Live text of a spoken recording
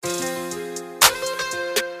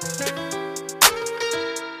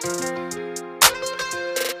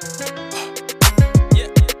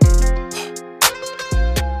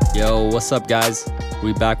What's up, guys?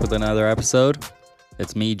 We back with another episode.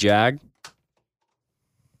 It's me, Jag.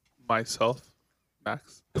 Myself,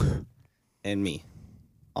 Max. And me,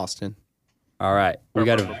 Austin. All right, we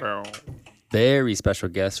got a very special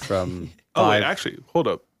guest from. Oh wait, actually, hold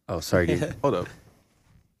up, Oh, sorry, dude. hold up.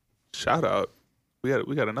 Shout out. We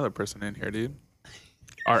got another person in here, dude.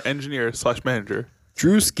 Our engineer / manager.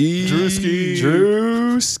 Drewski.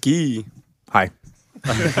 Hi.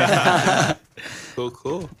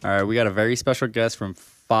 Cool. All right, we got a very special guest from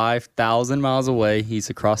 5,000 miles away.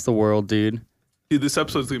 He's across the world, dude. Dude, I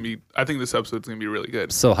think this episode's gonna be really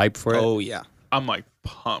good. So hyped for it. Oh, yeah. I'm like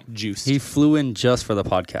pumped. Juice. He flew in just for the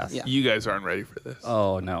podcast. Yeah. You guys aren't ready for this.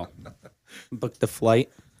 Oh no. booked the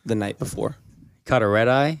flight the night before. Caught a red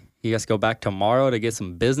eye. He has to go back tomorrow to get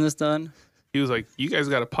some business done. He was like, "You guys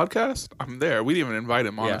got a podcast? I'm there." We didn't even invite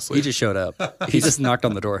him, honestly. Yeah, he just showed up. He just knocked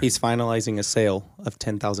on the door. He's finalizing a sale of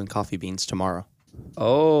 10,000 coffee beans tomorrow.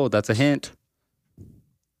 Oh, that's a hint.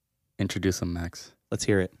 Introduce him, Max. Let's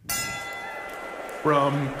hear it.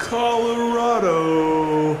 From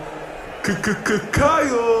Colorado,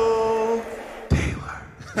 Kyle Taylor.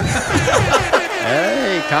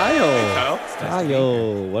 Hey, Kyle. Kyle,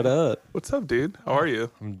 Kyle, what up? what's up, dude? How are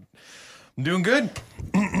you? I'm doing good.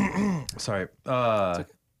 Sorry.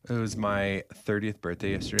 It was my 30th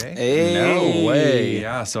birthday yesterday. Hey. No way.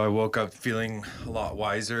 Yeah, so I woke up feeling a lot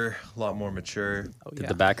wiser, a lot more mature. Did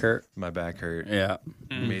the back hurt? My back hurt. Yeah.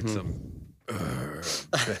 Made some sounds.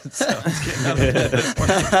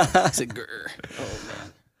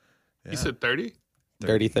 You said 30?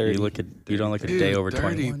 Dirty 30. You don't look a day over 30,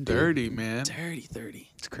 21. 30, man. Dirty 30.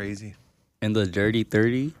 It's crazy. In the dirty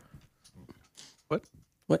 30, What?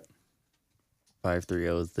 What? 530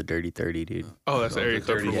 is the dirty 30, dude. Oh, that's the area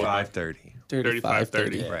code for what? 3530. 35,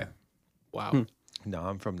 30. Yeah. Right. Wow. No,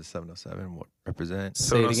 I'm from the 707. What represents?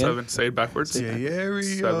 Say it again. 707, say it backwards. area.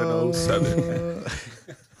 707.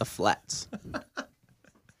 The flats.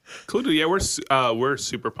 Cool, dude. Yeah, we're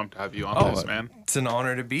super pumped to have you on this, man. It's an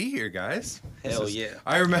honor to be here, guys. Hell yeah.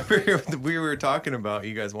 I remember we were talking about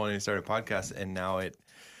you guys wanting to start a podcast, and now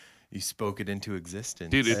you spoke it into existence.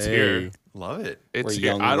 Dude, it's Hey. here. Love it. It's We're here.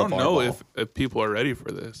 young I don't LeVar know Ball. if people are ready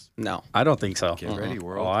for this. No. I don't think so. Get ready,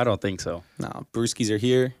 world. Oh, I don't think so. No. Brewskis are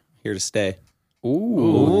here to stay.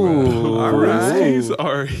 Ooh. Our Rooskies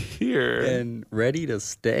are here. And ready to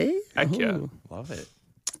stay? Heck yeah. Ooh. Love it.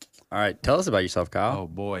 All right. Tell us about yourself, Kyle. Oh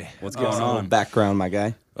boy. What's going Some on? background, my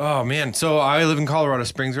guy. Oh man. So I live in Colorado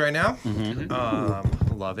Springs right now.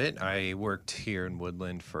 Love it. I worked here in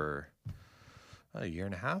Woodland for a year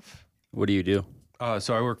and a half. What do you do?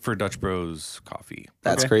 So I work for Dutch Bros Coffee.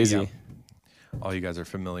 That's Okay. crazy. Yeah. All you guys are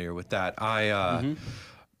familiar with that. I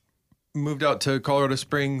moved out to Colorado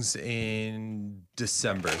Springs in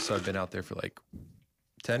December, so I've been out there for like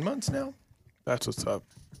 10 months now. That's what's up.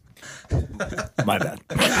 My bad.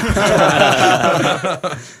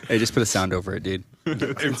 Hey, just put a sound over it, dude.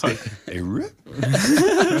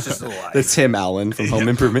 That's Tim Allen from Home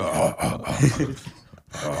Improvement.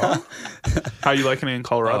 How you liking it in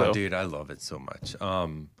Colorado? Oh, dude, I love it so much.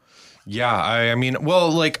 Yeah, I mean,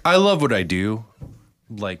 well, like, I love what I do.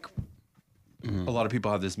 Like, a lot of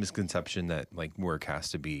people have this misconception that like work has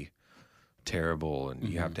to be terrible and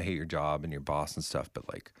you have to hate your job and your boss and stuff. But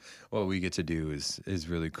like, what we get to do is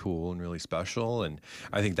really cool and really special, and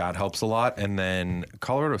I think that helps a lot. And then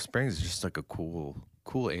Colorado Springs is just like a cool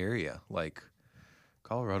area. Like,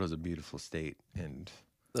 Colorado's a beautiful state, and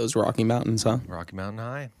Those Rocky Mountains, huh? Rocky Mountain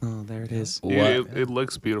High. Oh, there it is. Dude, it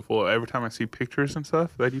looks beautiful. Every time I see pictures and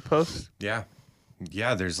stuff that you post. Yeah.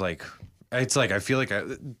 There's like, it's like, I feel like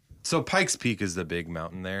so Pikes Peak is the big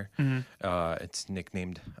mountain there. It's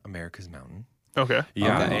nicknamed America's Mountain. Okay.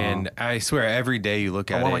 Yeah. Okay. And I swear every day you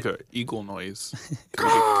look I at want it. like an eagle noise.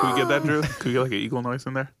 Can we get that, Drew? Can we get like an eagle noise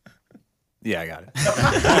in there? Yeah, I got it.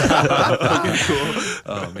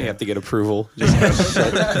 Oh, You have to get approval. Just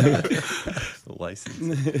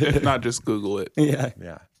license. If not, just Google it. yeah.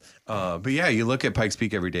 Yeah. But yeah, you look at Pikes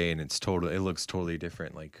Peak every day and it looks totally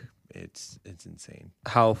different. Like it's insane.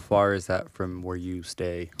 How far is that from where you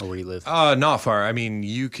stay or where you live? Not far. I mean,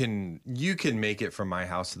 you can make it from my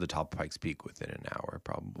house to the top of Pikes Peak within an hour,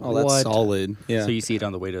 probably. Oh, that's What? solid. Yeah. So you see it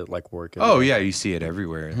on the way to like work. Oh yeah, you see it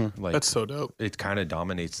everywhere. Like That's so dope. it kind of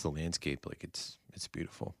dominates the landscape. Like it's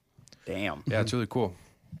beautiful. Damn. Yeah, it's really cool.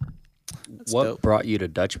 What dope. brought you to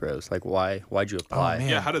Dutch Bros? Like, why'd you apply? man.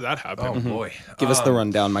 Yeah, how did that happen? Oh boy. Give us the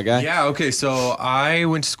rundown, my guy. Yeah, okay. So I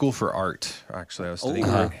went to school for art. Actually, I was studying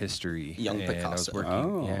art history. Young and I was Picasso. working.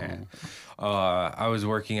 Oh. Yeah. I was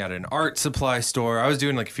working at an art supply store. I was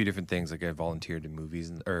doing like a few different things. Like I volunteered in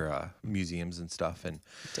movies or museums and stuff. And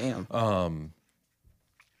Damn.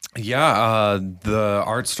 Yeah, the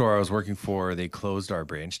art store I was working for, they closed our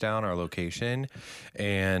branch down, our location,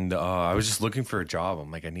 and I was just looking for a job.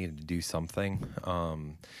 I'm like, I needed to do something,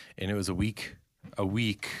 and it was a week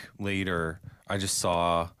later, I just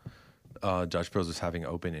saw Dutch Bros was having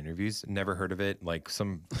open interviews. Never heard of it. Like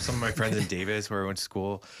some of my friends in Davis, where I went to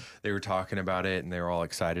school, they were talking about it, and they were all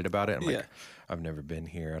excited about it. I'm like, I've never been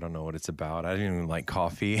here. I don't know what it's about. I didn't even like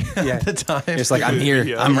coffee at the time. It's like, I'm here.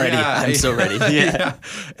 Yeah. I'm ready. Yeah. I'm so ready. Yeah.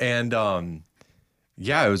 And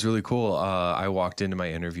yeah, it was really cool. I walked into my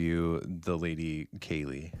interview. The lady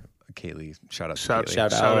Kaylee, shout out to Kaylee.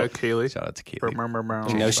 Shout Shout out Kaylee. Shout out to Kaylee.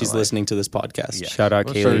 You know she's listening to this podcast. Shout out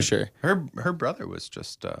For Kaylee. sure. Her brother was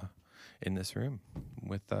just in this room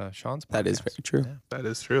with Sean's podcast. That is very true. That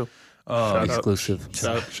is true. Shout out, Exclusive.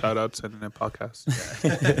 shout out to Internet Podcast.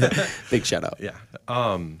 Big shout out. Yeah.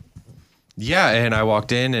 Yeah, and I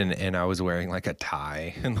walked in and I was wearing like a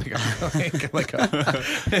tie and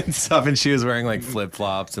and stuff, and she was wearing like flip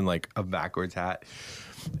flops and like a backwards hat.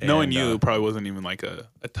 Knowing And, you, it probably wasn't even like a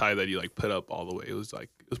tie that you like put up all the way. It was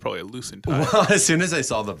probably a loosened tie. well, as soon as I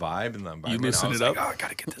saw the vibe and the environment, loosened I was it like, up? oh, I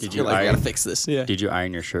gotta get this. Did You're you like, I iron? gotta fix this. Yeah. Did you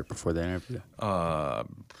iron your shirt before the interview?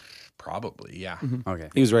 Probably, yeah. Okay.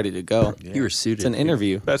 He was ready to go. You were suited. It's an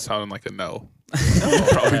interview. That sounded like a no.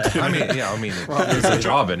 I mean, it's a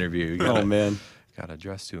job interview. You gotta, Oh, man. gotta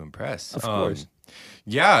dress to impress. Of course.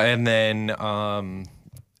 Yeah, and then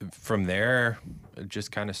from there, it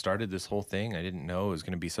just kind of started this whole thing. I didn't know it was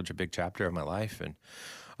going to be such a big chapter of my life, and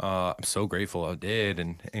I'm so grateful I did.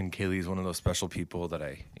 And Kaylee is one of those special people that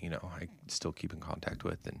I still keep in contact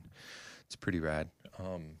with, and it's pretty rad.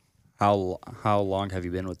 How long have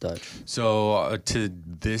you been with Dutch? So to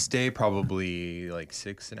this day, probably like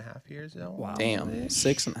 6.5 years now. Wow. Damn.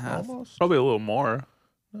 6.5. Almost. Probably a little more.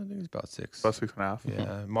 I think it's about 6. About 6.5.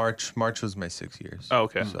 Yeah, March was my 6 years. Oh,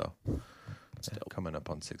 okay. So coming up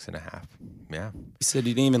on 6.5. Yeah, You said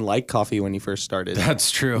you didn't even like coffee when you first started.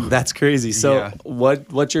 that's true. That's crazy. So Yeah.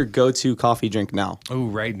 what's your go-to coffee drink now? Oh,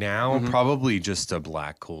 right now probably just a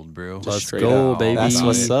black cold brew. Let's Straight go, up. baby. That's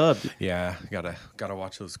what's up. Yeah, gotta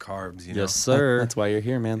watch those carbs. You know. Yes, sir. That's why you're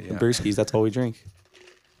here, man. The Yeah. brewskis, that's all we drink.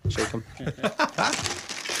 Shake them.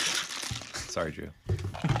 Sorry, Drew.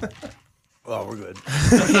 Oh, we're good.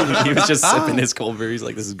 He was just sipping his cold brew. He's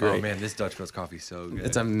like, this is great. Oh man, this Dutch Bros coffee is so good.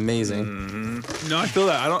 It's amazing. No, I feel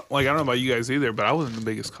that. I don't know about you guys either, but I wasn't the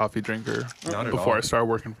biggest coffee drinker Not at before all. I started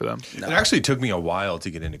working for them. It actually took me a while to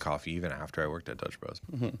get into coffee, even after I worked at Dutch Bros.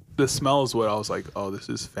 The smell is what I was like, oh, this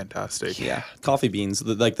is fantastic. Yeah. Coffee beans,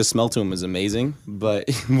 the smell to them is amazing. But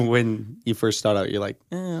when you first start out, you're like,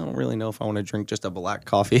 I don't really know if I want to drink just a black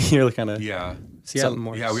coffee. You're kind of Yeah. something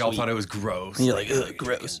more. Yeah, we all sweet. thought it was gross. And you're like, ugh, fucking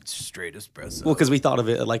gross. Straight espresso. Well, because we thought of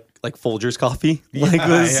it like Folgers coffee, like the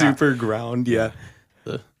yeah. super ground. Yeah.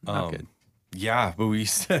 Not good. Yeah, but we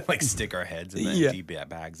used to like stick our heads in the Yeah. deep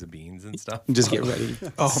bags of beans and stuff. Just get ready.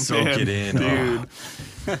 Oh, Soak man. it in. Dude.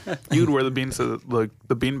 You'd wear the beans to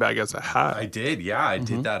the bean bag as a hat. I did, yeah. I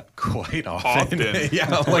did that quite often. Often. Yeah,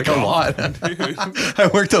 like a lot. I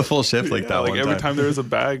worked a full shift like Yeah, that like one every time. time there was a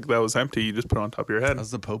bag that was empty, you just put it on top of your head. That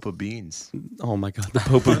was the Pope of Beans. Oh my God, the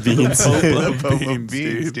Pope of Beans. The Pope beans, of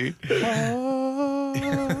Beans, dude.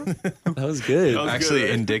 That was good. was Actually,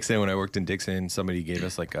 good. in Dixon, when I worked in Dixon, somebody gave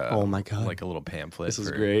us like a Oh my God. like a little pamphlet. This is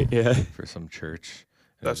for, great. Yeah. for some church.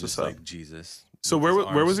 And That's it was what's just up. like Jesus. So with his where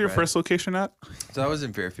arms was your spread. first location at? So I was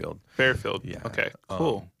in Fairfield. Fairfield. Yeah. Okay.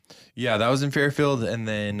 Cool. Yeah, that was in Fairfield, and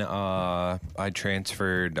then I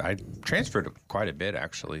transferred quite a bit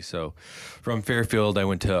actually. So from Fairfield, I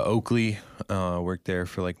went to Oakley, worked there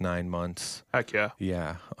for like 9 months. Heck yeah.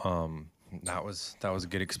 Yeah, that was a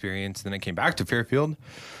good experience. Then I came back to Fairfield,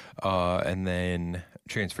 and then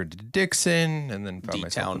transferred to Dixon, and then found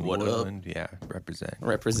myself D-Town, in what up? Woodland. Yeah, represent.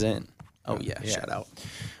 Represent. Oh yeah. Shout out.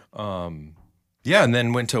 Yeah, and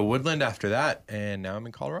then went to Woodland after that, and now I'm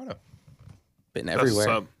in Colorado. Been what's everywhere.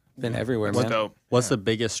 up. Been everywhere, That's man. dope. What's the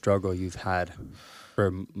biggest struggle you've had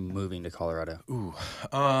for moving to Colorado?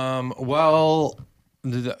 Well,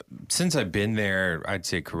 since I've been there, I'd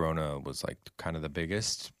say Corona was like kind of the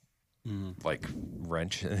biggest like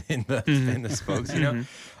wrench in the spokes, you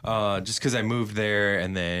know, just because I moved there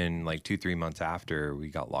and then like 2-3 months after we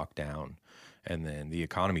got locked down. And then the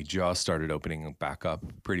economy just started opening back up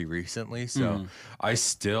pretty recently. So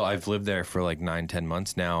I've lived there for like 9-10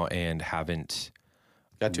 months now and haven't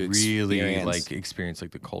Got to really experience. like experience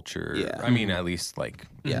like the culture. Yeah. I mean, at least like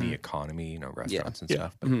Yeah. the economy, you know, restaurants and Yeah.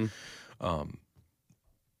 stuff. But,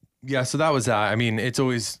 yeah, so that was that. I mean, it's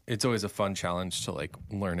always a fun challenge to like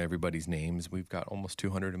learn everybody's names. We've got almost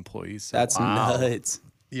 200 employees. So, That's nuts.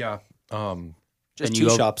 yeah. Just And two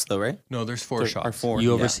you shops though, right? No, there's 4 Or shops. 4. You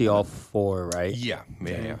yeah. oversee all 4, right? Yeah.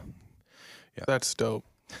 That's dope.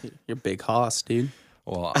 You're big hoss, dude.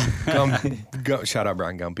 Well, shout out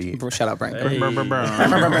Brian Gumpy. Shout out Brian. Hey.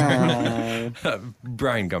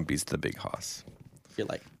 Brian Gumpy's the big hoss. You're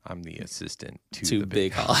like I'm the assistant to too the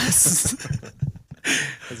big hoss.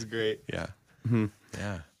 That's great. Yeah.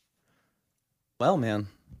 Yeah. Well, man.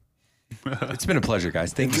 It's been a pleasure,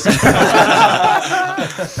 guys. Thank you.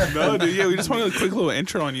 No, dude, yeah, we just wanted a quick little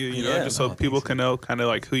intro on you, Yeah, just so people can know kind of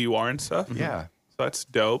like who you are and stuff. Yeah. So that's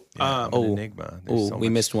dope. I'm an Oh. enigma. There's Oh, we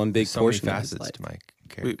missed one big so many portion of his facets life. to my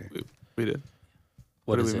we, character. we did.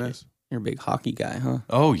 What did is we it? miss? You're a big hockey guy, huh?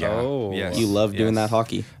 Oh yeah. Oh. Yes. You love doing Yes. that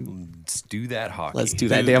hockey. Let's do that hockey. Let's do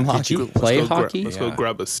that Dude, damn did hockey. you play let's go hockey? Let's go Yeah.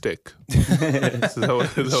 grab a stick. Is that what-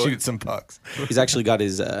 is that what- Shoot some pucks. He's actually got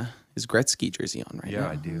his Gretzky jersey on right Yeah, now.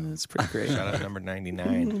 I do. That's pretty great. Shout out number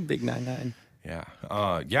 99. Big 99. Yeah.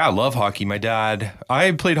 Yeah, I love hockey. My dad,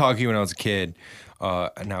 I played hockey when I was a kid.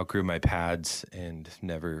 And outgrew my pads and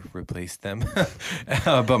never replaced them.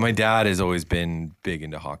 But my dad has always been big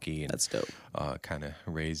into hockey and That's dope. kind of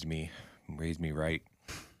raised me right,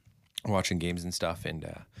 watching games and stuff. And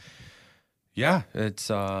yeah, it's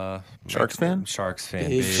Sharks fan? Sharks fan.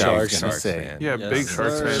 Big Big Sharks Sharks fan. fan. Yeah, Yes, big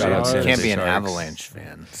Sharks sir. fan. Shout out to Can't the be an Sharks. Avalanche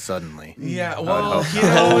fan suddenly. Yeah, would well, hope you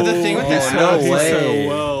know, the thing with the no Sharks, way.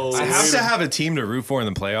 I have to have a team to root for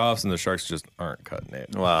in the playoffs, and the Sharks just aren't cutting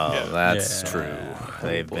it. Well, Yeah. that's Yeah. true.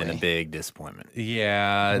 They've been a boy. big disappointment.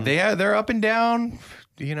 Yeah, they're up and down.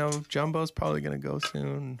 You know, Jumbo's probably gonna go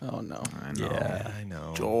soon. Oh, no. I know. Yeah, I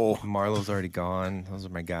know. Joel. Marlowe's already gone. Those are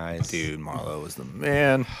my guys. Dude, Marlowe was the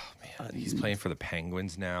man. He's playing for the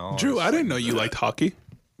Penguins now. Drew, I didn't know you liked hockey.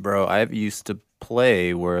 Bro, I used to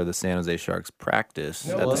play where the San Jose Sharks practice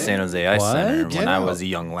at the way. San Jose Ice What? Center Get when I out. was a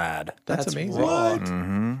young lad. That's amazing.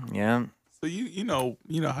 Mm-hmm. Yeah. So you know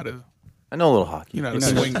how to I know a little hockey. you know how to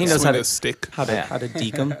He knows- swing, he knows swing how to- a stick. How to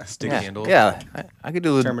deke him. Stick yeah. handle. Yeah, I could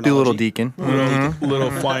do a little Terminology. deacon.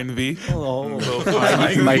 Little flying V. Oh, Little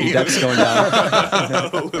flying V. Mighty Ducks going down.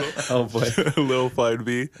 Oh, boy. Little flying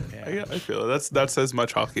V. I feel it. That's as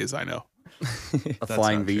much hockey as I know. A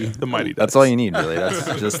flying V. The Mighty Ducks. That's all you need, really.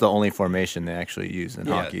 That's just the only formation they actually use in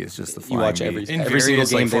Yeah. hockey. Is just the You flying watch V. every In single various, game like,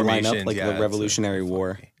 they line up formations, like yeah, the it's, Revolutionary like,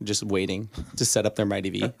 War, just waiting to set up their Mighty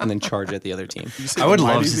V and then charge at the other team. You said I would the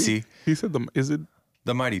love Mighty to V? see He said is it?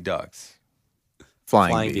 the Mighty Ducks.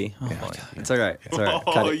 Flying, Flying V. V. Oh, my God. It's all right. It's all right.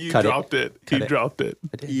 Oh, Cut it, you cut it, dropped it. cut You it. dropped it.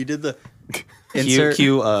 You did the Cue,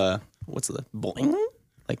 insert. what's the boing?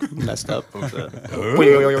 Like messed up. Oh,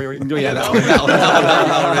 Yeah, that one.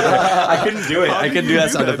 I couldn't do it. How I did couldn't you do that do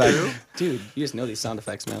sound that, effect. Dude, you just know these sound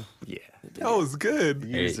effects, man. Yeah. That was good.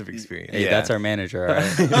 Years of experience. Hey, that's our manager. All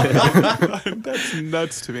right. That's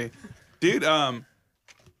nuts to me, dude.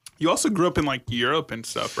 You also grew up in like Europe and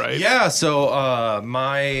stuff, right? Yeah. So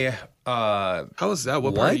my How was that?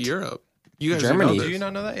 What part What? of Europe? You guys Germany. Know did this. you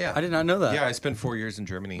not know that? Yeah. I did not know that. Yeah, I spent 4 years in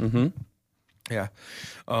Germany. Yeah.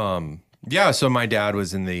 Yeah, so my dad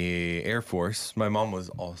was in the Air Force. My mom was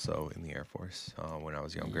also in the Air Force when I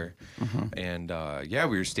was younger. And yeah,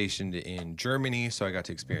 we were stationed in Germany, so I got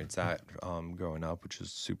to experience that growing up, which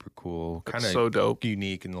was super cool. Kind of so dope.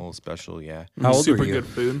 unique and a little special, yeah. How old Super were you? good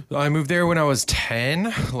food. I moved there when I was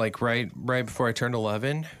 10, like right before I turned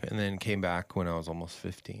 11, and then came back when I was almost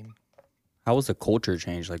 15. How was the culture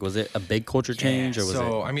change? Like, was it a big culture change, or was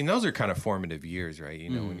So, it? I mean, those are kind of formative years, right? You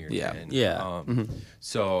know, when you're yeah. 10. Yeah.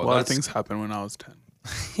 So A lot of that's- things happened when I was 10.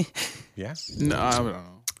 Yeah. No, I don't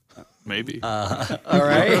know. Maybe. All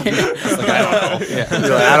right.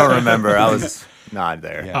 I don't remember. I was not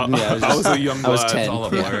there. Yeah. I was a young I was lad. 10. It's all a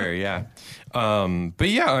blur, yeah. But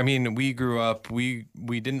yeah, I mean, we grew up. We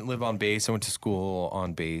didn't live on base. I went to school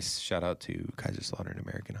on base. Shout out to Kaiserslautern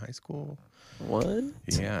American High School. What?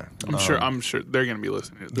 Yeah, I'm sure they're gonna be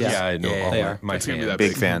listening to this. Yeah, I know. Yeah, all they my- are. My It's gonna be fans. that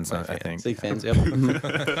Big fans, I think. Big fans. Yep.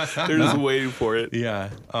 They're just waiting for it. Yeah.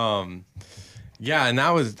 Yeah, and that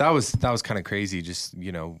was kind of crazy. Just,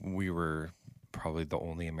 you know, we were probably the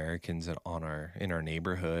only Americans in our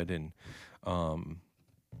neighborhood, and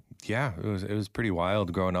yeah, it was pretty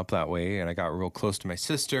wild growing up that way. And I got real close to my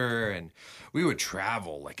sister, and we would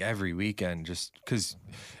travel like every weekend, just because.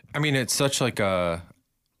 I mean, it's such like an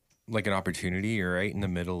opportunity. You're right in the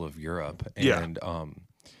middle of Europe, and Yeah.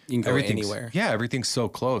 You can go everything's anywhere. Yeah, everything's so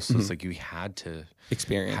close. So it's like you had to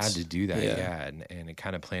Experience. do that. Yeah. Yeah, and it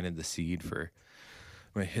kind of planted the seed for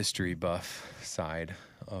my history buff side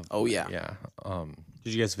of. Oh, yeah. Yeah.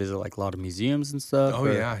 Did you guys visit like a lot of museums and stuff? Oh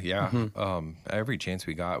or- yeah. Every chance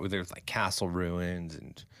we got, there's like castle ruins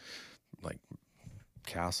and like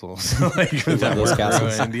castles like that those weren't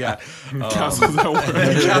castles. ruined. Yeah. Castles that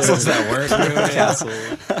were- Castles that weren't ruined.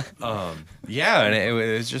 Castle. Yeah, and it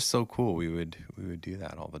was just so cool. We would do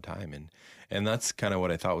that all the time, and that's kind of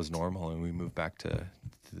what I thought was normal. And we moved back to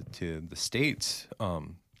the States.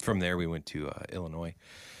 From there, we went to Illinois,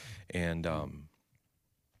 and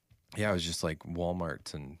yeah, it was just like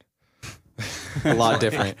Walmarts and A lot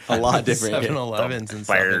different. A lot different. 7-Elevens and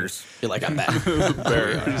stuff. Bears. You're like, I'm back.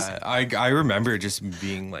 I remember just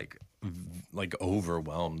being like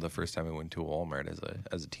overwhelmed the first time I went to a Walmart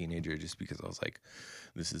as a teenager, just because I was like,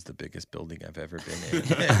 this is the biggest building I've ever been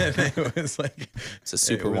in. And it was like, It's a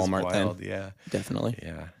super it was Walmart wild, then. Yeah. Definitely.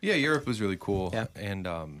 Yeah. Europe was really cool. Yeah. And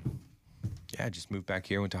yeah, I just moved back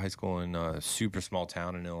here, went to high school in a super small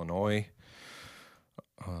town in Illinois.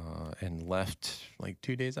 And left like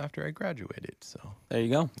 2 days after I graduated. So There you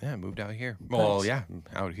go. yeah, I moved out here. Well, Nice. yeah,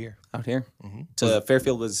 out here. Out here. So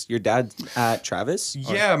Fairfield, was your dad at Travis?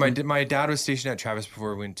 Or- Yeah, my dad was stationed at Travis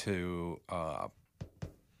before we went to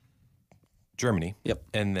Germany. Yep.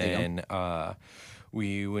 And There you then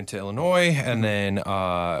we went to Illinois, and then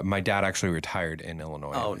my dad actually retired in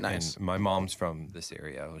Illinois. Oh, nice. And my mom's from this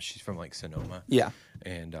area. She's from like Sonoma. Yeah.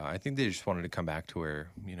 And I think they just wanted to come back to where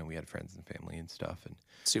we had friends and family and stuff. And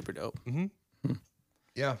Super dope.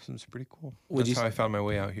 yeah, so it was pretty cool. Would That's you how I found my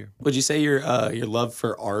way out here. Would you say your love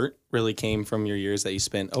for art really came from your years that you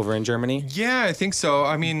spent over in Germany? Yeah, I think so.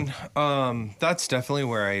 I mean, that's definitely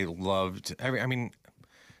where I loved. I mean,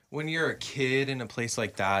 when you're a kid in a place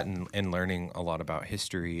like that and learning a lot about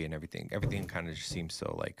history and everything kind of just seems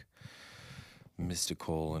so like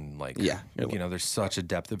mystical and like, Yeah. there's such a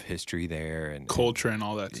depth of history there and Culture and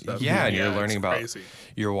all that stuff. yeah, and you're it's learning about crazy.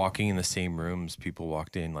 you're walking in the same rooms people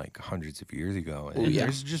walked in like hundreds of years ago, and yeah.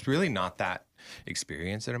 there's just really not that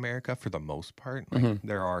experience in America for the most part. Like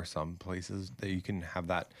there are some places that you can have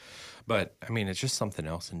that, but I mean it's just something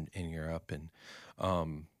else in Europe. And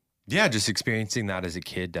yeah, just experiencing that as a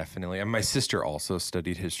kid, definitely. And my sister also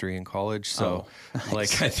studied history in college, so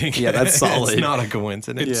like I think Yeah, that's solid. It's not a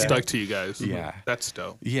coincidence. It stuck to you guys. Yeah. That's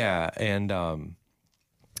dope. Yeah, and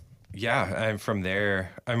yeah, and from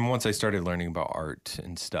there, I mean, once I started learning about art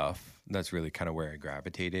and stuff, that's really kind of where I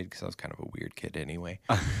gravitated because I was kind of a weird kid anyway,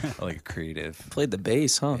 like creative. Played the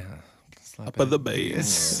bass, huh? Up of the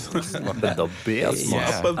bass. Up at the base.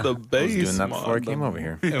 Yeah. Up of the I was bass. doing that before I came over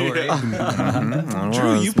here.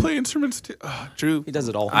 Drew, you play instruments too? Drew. He does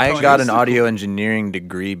it all. I got an audio engineering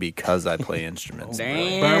degree because I play instruments. Do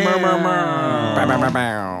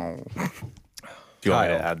you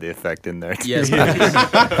want me to add the effect in there? Yes.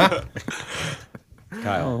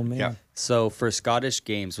 Kyle. Oh man. Yeah. So for Scottish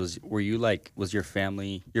games, was your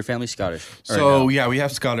family Scottish? Or So no? yeah, we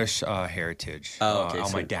have Scottish heritage Oh, okay, on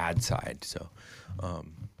so- my dad's side, so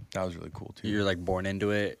that was really cool too. You're like born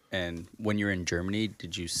into it, and when you were in Germany,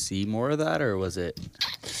 did you see more of that, or was it?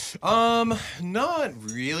 Not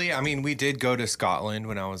really. I mean, we did go to Scotland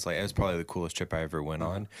when I was like, it was probably the coolest trip I ever went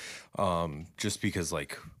on. Just because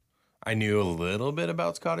like I knew a little bit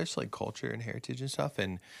about Scottish like culture and heritage and stuff,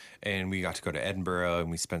 and we got to go to Edinburgh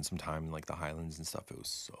and we spent some time in like the Highlands and stuff. It was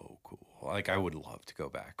so cool. Like I would love to go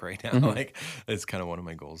back right now. Like it's kind of one of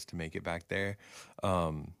my goals to make it back there.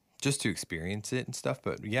 Just to experience it and stuff.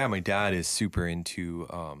 But yeah, my dad is super into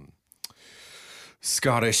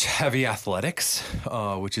Scottish heavy athletics,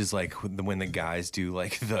 which is like when the guys do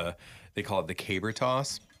like they call it the caber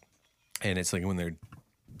toss. And it's like when they're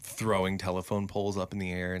throwing telephone poles up in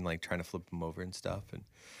the air and like trying to flip them over and stuff, and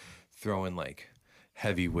throwing like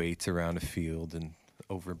heavy weights around a field and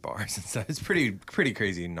over bars and stuff. It's pretty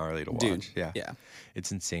crazy and gnarly to watch. Dude, Yeah. yeah.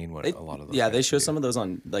 It's insane what It- a lot of those yeah, they guys show do. some of those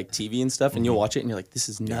on like TV and stuff, and you'll watch it and you're like, this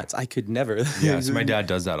is nuts. I could never. Yeah, so my dad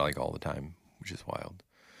does that like all the time, which is wild.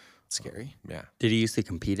 Scary. Yeah. Did he used to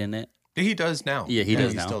compete in it? He does now. Yeah, he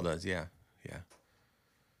does He now. still does. Yeah. Yeah.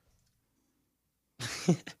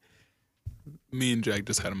 Me and Jack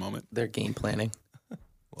just had a moment. They're game planning.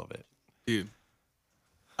 Love it. Dude.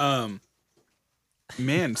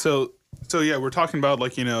 Man, so yeah, we're talking about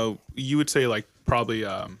like, you would say like probably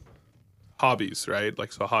hobbies, right?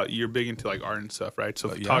 Like so you're big into like art and stuff, right? So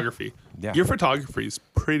photography. Yeah. Your photography is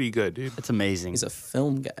pretty good, dude. It's amazing. He's a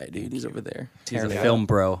film guy, dude. He's over there. He's a tearing it up. film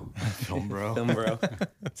bro. Film bro. Film bro.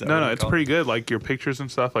 No, it's pretty good. Like your pictures and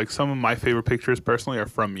stuff. Like some of my favorite pictures personally are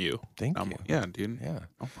from you. Thank you. Yeah, dude.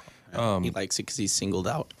 Yeah. He likes it because he's singled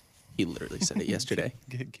out. He literally said it yesterday.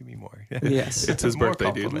 Give me more. Yes. It's his More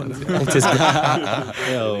birthday, dude. compliments. It's his,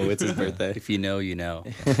 yo, it's his birthday. If you know, you know.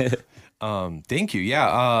 Thank you.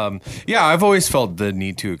 Yeah. Yeah. I've always felt the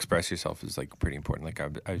need to express yourself is like pretty important. Like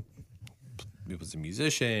I was a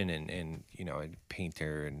musician and a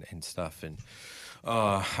painter and stuff. And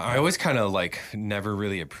I always kind of like never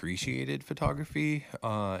really appreciated photography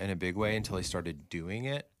in a big way until I started doing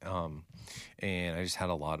it. And I just had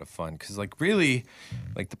a lot of fun because like really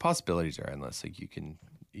like the possibilities are endless. Like you can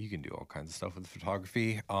do all kinds of stuff with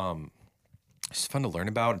photography. It's fun to learn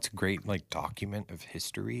about. It's a great like document of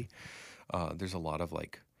history. There's a lot of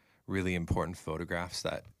like really important photographs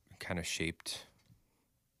that kind of shaped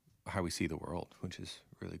how we see the world, which is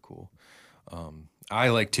really cool. I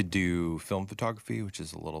like to do film photography, which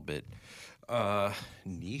is a little bit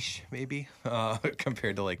niche maybe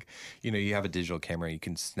compared to like, you have a digital camera, you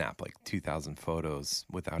can snap like 2,000 photos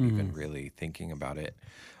without even really thinking about it.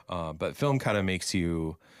 But film kind of makes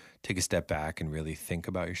you take a step back and really think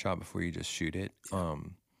about your shot before you just shoot it,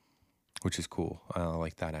 which is cool. I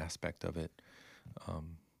like that aspect of it.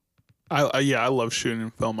 I love shooting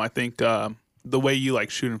in film. I think the way you like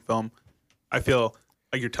shooting film, I feel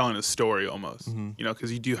like you're telling a story almost,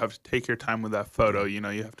 because you do have to take your time with that photo. You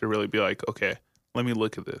have to really be like, okay, let me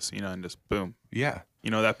look at this, and just boom. Yeah.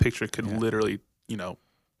 That picture could literally,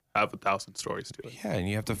 have 1,000 stories to it. Yeah, and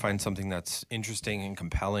you have to find something that's interesting and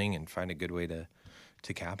compelling and find a good way to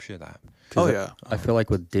capture that. Oh, yeah. I feel like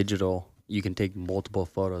with digital, you can take multiple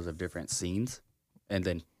photos of different scenes and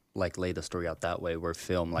then like lay the story out that way, where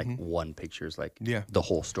film like one picture is like the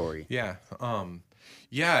whole story. Yeah.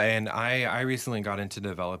 And I recently got into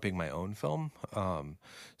developing my own film.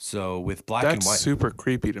 So with black and That's white. super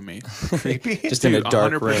creepy to me. Creepy. Just in a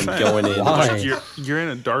dark room 100%. going in. Why? You're in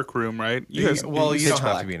a dark room, right? You guys, you don't pitch have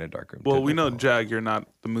black. to be in a dark room. well, we know, know. Jag, you're not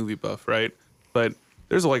the movie buff, right? But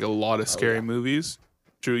there's like a lot of scary movies.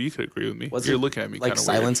 Drew, you could agree with me. Was You're it looking at me like kind of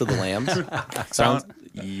Silence of the Lambs. Sounds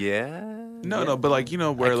Yeah. No, but like where I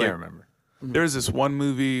like can't remember. there's this one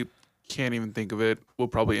movie, can't even think of it. We'll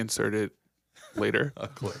probably insert it later.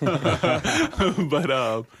 But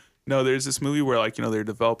no, there's this movie where like they're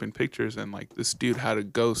developing pictures and like this dude had a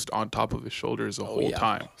ghost on top of his shoulders the whole yeah.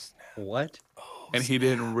 time, What? and he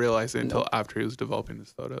didn't realize it until after he was developing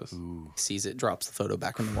his photos. sees it, drops the photo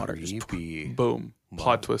back in the water. Just Creepy. Boom,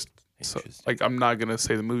 plot twist. So, Interesting. like I'm not gonna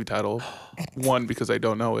say the movie title. One, because I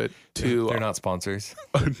don't know it. Two, They're not sponsors.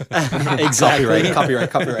 exactly.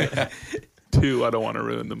 Copyright. two, I don't want to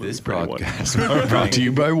ruin the movie This for anyone. broadcast brought to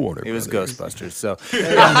you by Warner. It was Ghostbusters. So,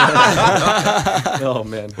 Oh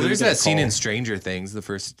man. Well, there's that scene in Stranger Things, the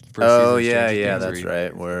first oh season of yeah, Stranger yeah, Things, that's where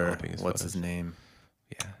right. Where developing his what's photos. his name?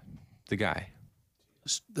 Yeah, the guy.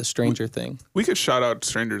 The Stranger Thing. We could shout out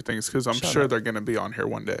Stranger Things because I'm sure they're gonna be on here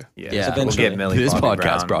one day. Yeah, Yeah. we'll Eventually. get Millie This Bobby podcast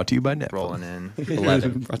Brown brought to you by Netflix. rolling in.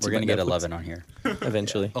 11. Brought to We're you going to by get Netflix. 11 on here.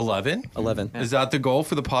 Eventually. 11? 11. Is that the goal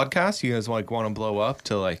for the podcast? You guys like want to blow up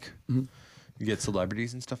to like get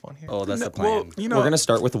celebrities and stuff on here? Oh, that's the Well, plan. We're gonna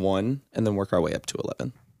start with 1 and then work our way up to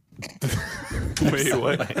 11. wait,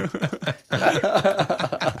 what?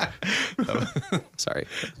 Sorry,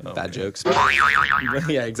 bad jokes.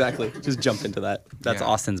 Yeah, exactly. Just jump into that. That's Yeah.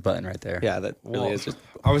 Austin's button right there. Yeah, that really Well, is just.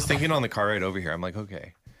 I was thinking on the car ride over here. I'm like,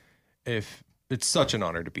 okay, if it's such an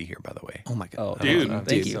honor to be here, by the way. Oh my god, Oh, Dude,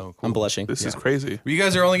 thank you. So cool. I'm blushing. This is crazy. You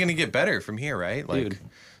guys are only going to get better from here, right? Like, Dude.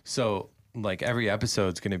 so like every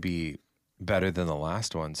episode's going to be better than the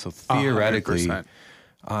last one. So theoretically, 100%.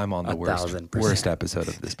 I'm on the worst 1,000%. episode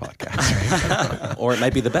of this podcast. Or it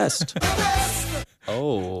might be the best.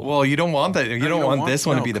 Oh. Well, you don't want that. You don't want this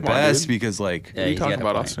one to no, be the come on, best dude. because like Yeah, What are you he's talking got a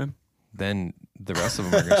about, point. Austin? then the rest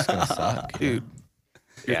of them are just going to suck. Dude,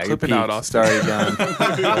 you're Yeah, clipping you're out, peaked. Austin. Sorry, John.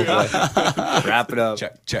 Wrap it up.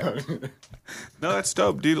 Check. No, that's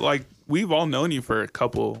dope, dude. Like we've all known you for a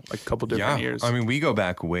couple different Yeah, years. I mean, we go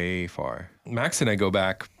back way far. Max and I go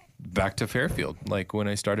back to Fairfield, like when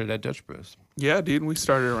I started at Dutch Bros. yeah, dude. We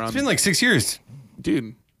started around. It's been like 6 years.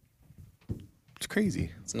 Dude, It's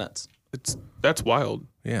crazy. It's nuts. that's wild.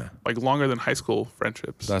 Yeah, Like longer than high school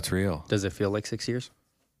friendships. that's real. Does it feel like 6 years?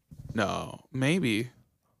 No, maybe.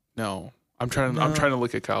 No, I'm trying to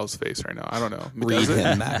look at Kyle's face right now. I don't know. Read Does it?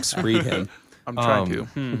 him, Max. Read him. I'm trying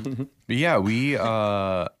to. But yeah, we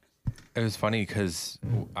it was funny because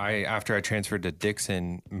after I transferred to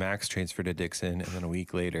Dixon, Max transferred to Dixon, and then a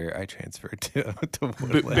week later I transferred to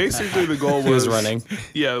Woodland. Basically, the goal was, He was running.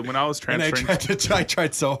 Yeah, when I was And I transferring, I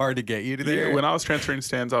tried so hard to get you to there. when I was transferring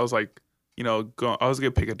stands, I was like, I was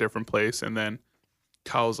gonna pick a different place, and then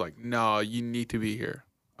Kyle was like, "No, you need to be here."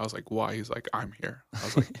 I was like, "Why?" He's like, "I'm here." I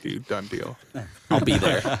was like, "Dude, done deal, I'll be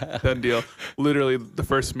there. done deal." Literally, the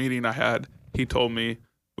first meeting I had, he told me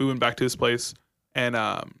we went back to his place, and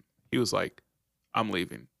he was like, "I'm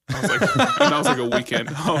leaving." I was like, and that was like a weekend.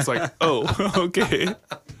 I was like, "Oh, okay."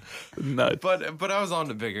 Nuts. But I was on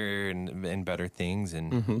to bigger and better things,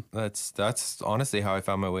 and that's honestly how I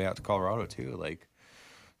found my way out to Colorado too. Like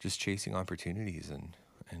just chasing opportunities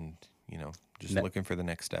and just looking for the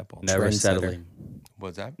next step. Never settling.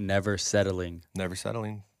 What's that? Never settling. Never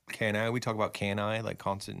settling. We talk about like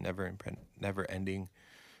constant, never ending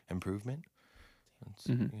improvement. It's,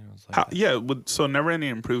 it's like so never ending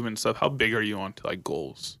improvement stuff. How big are you onto like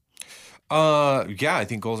goals? I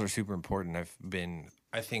think goals are super important.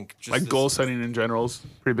 I think just like goal setting in general is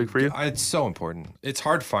pretty big for you. It's so important. It's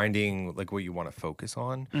hard finding like what you want to focus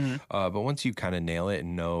on. But once you kind of nail it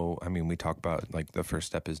and know, I mean, we talk about like the first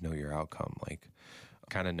step is know your outcome, like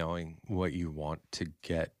kind of knowing what you want to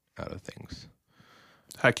get out of things.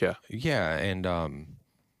 Heck yeah. Yeah. And,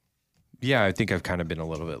 I think I've kind of been a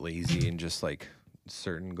little bit lazy in just like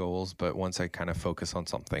certain goals, but once I kind of focus on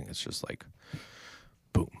something, it's just like,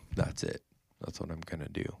 boom, that's it. That's what I'm going to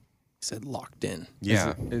do. Said locked in.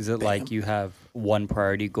 Yeah. Is it like you have one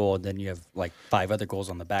priority goal and then you have like 5 other goals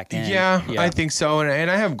on the back end? Yeah. I think so.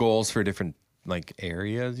 And I have goals for different like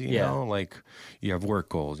areas, you know, like you have work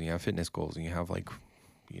goals and you have fitness goals and you have like,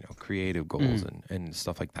 creative goals and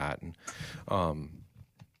stuff like that.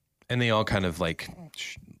 And they all kind of like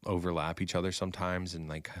overlap each other sometimes and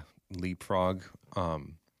like leapfrog.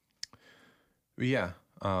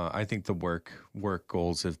 I think the work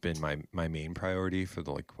goals have been my main priority for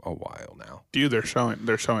a while now. Dude, they're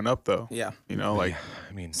showing up though. Yeah. Like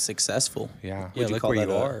I mean, successful. Yeah. Would you look call where that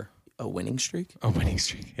you are. A winning streak? A winning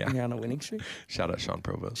streak. Yeah. You're on a winning streak? Shout out Sean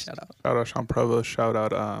Provost. Shout out. shout out Sean Provost. Shout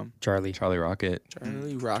out Charlie. Rocket.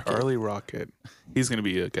 Charlie Rocket. Rocket. He's gonna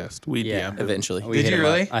be a guest. We Yeah. DM'd him. Eventually. We Did hit you him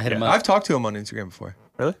up. really? I hit him I've up. talked to him on Instagram before.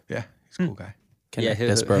 Really? Yeah. He's a cool guy. Yeah,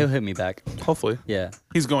 he'll hit me back. Hopefully. Yeah.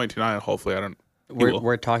 He's going to now. Hopefully, I don't.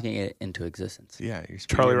 We're talking it into existence. Yeah.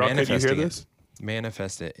 Charlie Rocket, you hear manifesting this? it.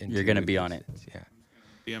 Manifest it. You're gonna be on it. Yeah.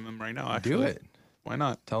 DM him right now. Actually. Do it. Why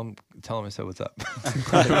not? Tell him I said what's up.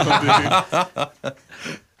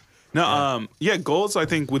 No, goals. I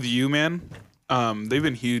think with you, man, they've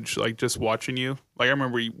been huge. Like just watching you. Like I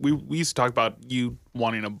remember we used to talk about you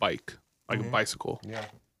wanting a bike, like a bicycle. Yeah.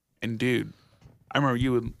 And dude, I remember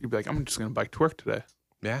you'd be like, I'm just gonna bike to work today.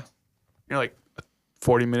 Yeah. You're like a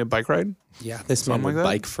 40-minute bike ride. Yeah, this man Something would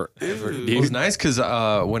like that? bike forever, It was dude. nice because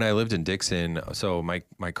when I lived in Dixon, so my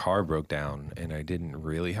car broke down and I didn't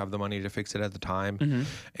really have the money to fix it at the time,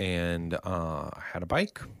 and I had a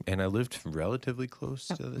bike and I lived relatively close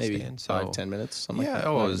to the Maybe stand. So 5-10 minutes, something yeah, like that.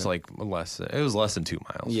 it was like less. It was less than 2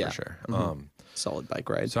 miles Yeah. for sure. Solid bike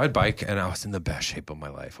ride. So I'd bike and I was in the best shape of my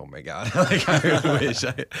life. Oh my god! Like I wish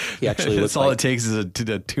He actually that's looked all like- it takes is a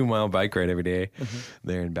 2-mile bike ride every day,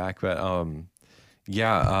 there and back. But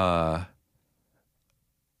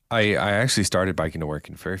I actually started biking to work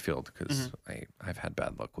in Fairfield because I've had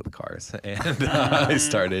bad luck with cars, and I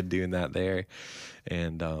started doing that there,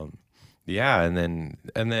 and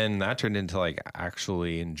and then that turned into like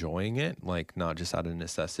actually enjoying it, like not just out of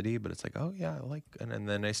necessity, but it's like, oh yeah, I like, and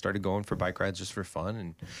then I started going for bike rides just for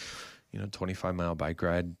fun, and 25-mile bike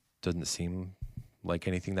ride doesn't seem like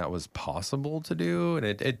anything that was possible to do,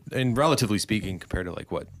 and relatively speaking, compared to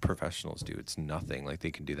like what professionals do, it's nothing. Like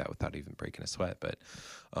they can do that without even breaking a sweat. But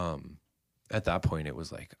at that point, it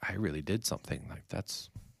was like I really did something. Like that's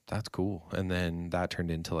cool. And then that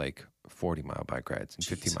turned into like 40-mile bike rides and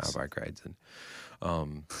 50-mile bike rides,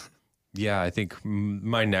 and I think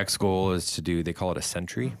my next goal is to do. They call it a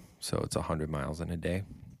century, so it's 100 miles in a day.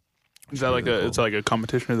 Is that like it's like a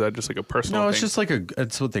competition? Is that just like a personal? No, thing? it's just like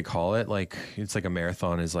it's what they call it. Like it's like a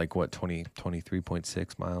marathon is like what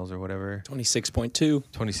 23.6 miles or whatever. 26.2.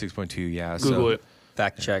 26.2. Yeah. Google it.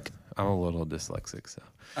 Fact check. I'm a little dyslexic, so.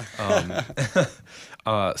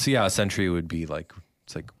 So yeah, a century would be like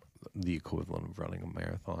it's like the equivalent of running a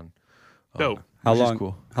marathon. Dope. How which is long?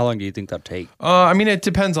 cool. How long do you think that'll take? I mean, it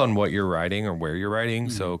depends on what you're riding or where you're riding.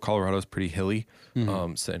 So Colorado's pretty hilly.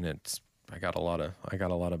 So and I got a lot of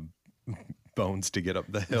bones to get up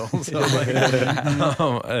the hill. So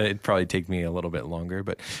it'd probably take me a little bit longer,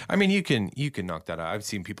 but I mean, you can knock that out. I've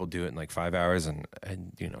seen people do it in like 5 hours, and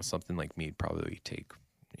something like me would probably take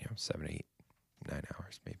 7, 8, 9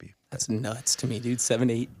 hours maybe. That's nuts to me, dude.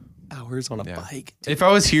 7-8 hours on a bike. Dude. If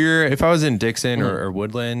I was in Dixon or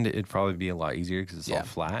Woodland, it'd probably be a lot easier because it's all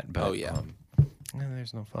flat. But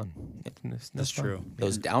there's no fun. That's true.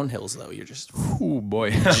 Those downhills, though, you're just Oh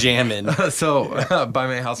boy, jamming. So by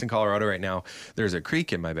my house in Colorado right now, there's a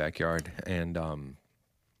creek in my backyard, and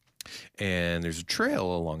there's a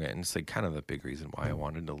trail along it, and it's like kind of the big reason why I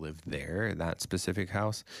wanted to live there, that specific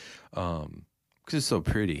house, because it's so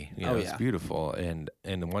pretty. It's beautiful, and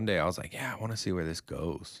one day I was like, I want to see where this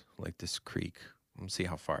goes, like this creek. Let's see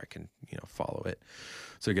how far I can, follow it.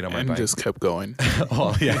 So I get on my bike. Just kept going.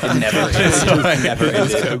 Oh yeah, Never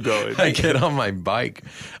Just kept going. I get on my bike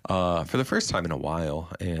for the first time in a while,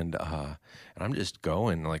 and and I'm just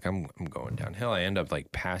going like I'm going downhill. I end up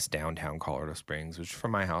like past downtown Colorado Springs, which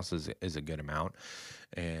from my house is a good amount.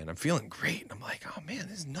 And I'm feeling great. And I'm like, oh man,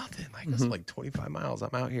 this is nothing. Like this is like 25 miles. I'm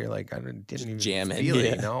out here like I didn't even jamming, feel it.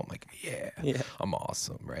 yeah. You know, I'm like, yeah, I'm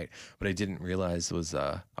awesome, right? But I didn't realize was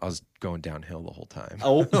I was going downhill the whole time.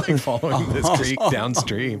 Oh. Like following this creek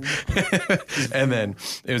downstream. And then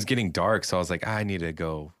it was getting dark, so I was like, I need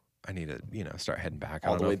to start heading back. I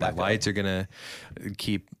All don't the know way if my back lights are gonna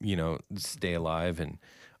keep, stay alive. And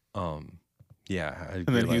yeah. And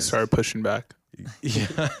then he started pushing back. Yeah,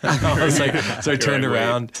 I was like, so I turned like,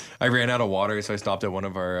 around. I ran out of water, so I stopped at one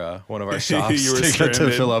of our shops You were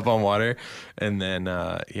to fill up on water, and then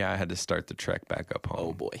I had to start the trek back up home.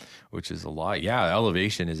 Oh boy, which is a lot. Yeah,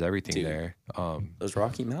 elevation is everything there. Those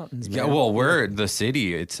Rocky Mountains. Man. Yeah, well, the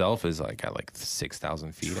city itself is like at like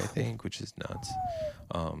 6,000 feet, I think, which is nuts.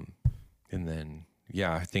 And then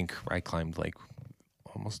I think I climbed like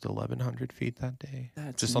almost 1,100 feet that day.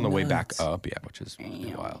 That's just on the way back nuts. up. Yeah, which is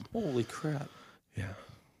really wild. Holy crap! Yeah.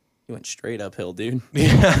 You went straight uphill, dude.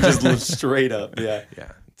 Yeah. Just looked straight up. Yeah.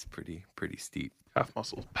 Yeah, it's pretty steep. Calf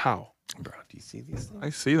muscles. Pow. Bro, do you see these things? I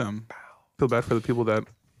see them. Feel bad for the people that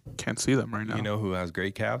can't see them right now. You know who has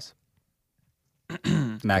great calves?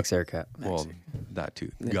 Max Aircat. Well, that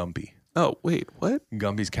too. Gumpy. Oh, wait, what?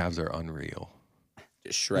 Gumpy's calves are unreal.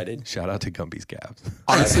 Just shredded. Shout out to Gumpy's calves.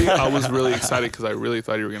 Honestly, I was really excited because I really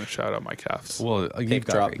thought you were going to shout out my calves. Well, you've They've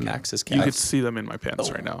got dropped great calves. Max's You could calves. see them in my pants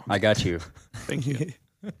right now. I got you. Thank you.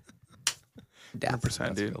 Dapper. 100%,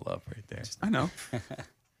 That's dude. good love right there. I know.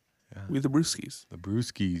 We the Brewskis. The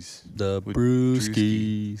Brewskis. The With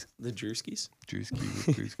Brewskis. The Drewskis.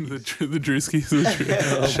 Drewski with The Drewski. Drewskis.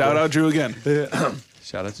 The Drew. Shout out Drew again.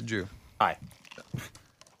 Shout out to Drew. Hi.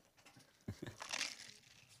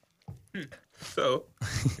 So,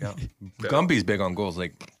 Yeah. Gumpy's big on goals.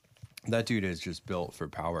 Like, that dude is just built for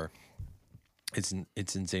power. It's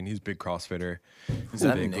insane. He's a big CrossFitter. Is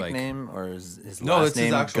that a big, like- nickname or is his No, last that's name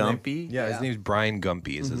his actual name. Gumpy? Yeah, his name's Brian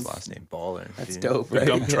Gumpy is his last name. Baller. That's dude. dope, The right?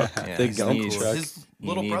 gump truck. Yeah, The he gump needs- truck. His He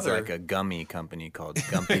little needs brother. like a gummy company called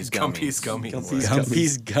Gumpy's Gumpy's Gummies. Gummies.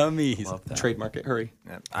 Gumpy's Gummies. Love that. Trademark it. Hurry.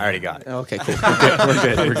 Yeah, I already got it. Okay, cool. We're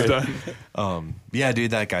good. We're it's good. done. Yeah,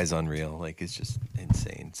 dude, that guy's unreal. Like, it's just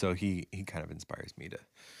insane. So he kind of inspires me to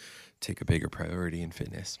take a bigger priority in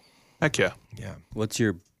fitness. Heck yeah. Yeah. What's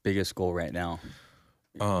your biggest goal right now?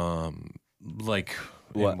 Like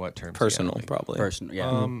What? in what terms? Personal, Yeah, like, probably. Personal,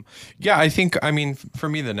 yeah. yeah, I think, I mean, for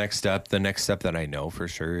me, the next step that I know for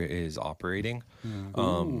sure is operating.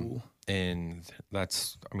 And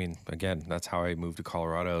that's, I mean, again, that's how I moved to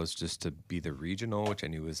Colorado, is just to be the regional, which I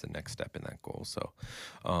knew was the next step in that goal. So,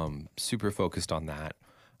 super focused on that.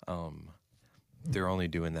 They're only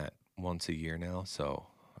doing that once a year now. So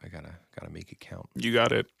I gotta make it count. You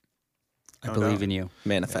got it. I No believe doubt. in you.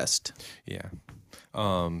 Manifest. Yeah.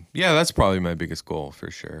 Yeah, that's probably my biggest goal for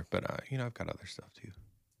sure. But, I've got other stuff too.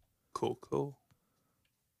 Cool.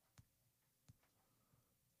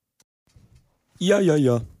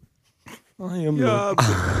 Yeah. I am. Yeah.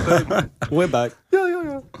 but We're back.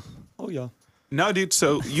 Yeah. Oh yeah. now, dude,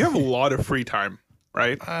 so you have a lot of free time,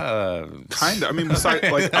 right? Kind of. I mean, besides,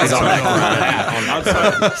 like,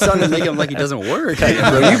 outside. Starting to make him like he doesn't work. Bro,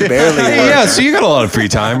 you barely Hey, yeah, so you got a lot of free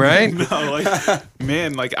time, right? No, like,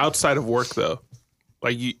 man, like outside of work though,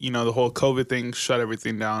 like you know, the whole COVID thing shut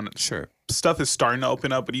everything down. Sure. Stuff is starting to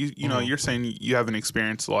open up, but you know, you're saying you haven't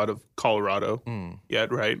experienced a lot of Colorado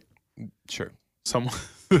yet, right? Sure.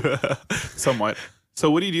 Somewhat. So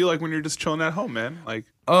what do you do like when you're just chilling at home, man? Like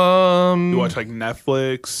you watch like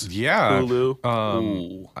Netflix, Yeah.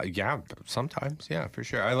 Hulu. Yeah, sometimes. Yeah, for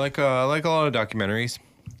sure. I like a lot of documentaries.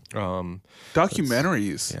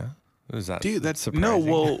 Documentaries. Yeah. Is that Dude, that's surprising? no.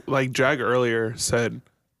 Well, like Jag earlier said,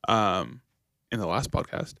 in the last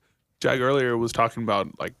podcast, Jag earlier was talking about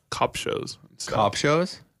like cop shows. And stuff. cop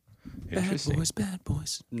shows. Bad Interesting.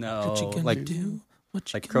 boys. No, What you gonna like do?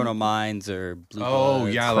 What you like gonna Chrono Minds or Blue Oh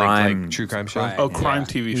Bloods. yeah, Crime. like true crime shows. Crime. Oh, crime Yeah.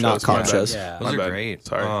 TV shows. Not cop my bad. shows. Yeah. Those My are bad. great.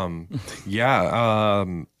 Sorry. Yeah.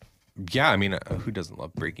 Yeah. I mean, who doesn't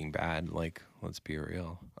love Breaking Bad? Like, let's be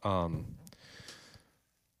real.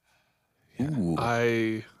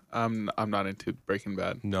 I'm not into Breaking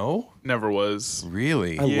Bad. No, Never was.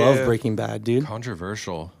 really. I Yeah. love Breaking Bad, dude.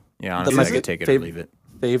 Controversial. Yeah, honestly, my I could take it or leave it.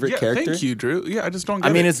 Favorite Yeah, character? thank you, Drew. Yeah, I just don't. Get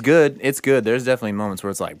I mean, it. it's good. It's good. There's definitely moments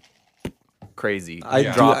where it's like crazy. I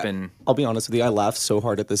do- dropping. I'll be honest with you. I laughed so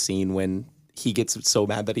hard at the scene when he gets so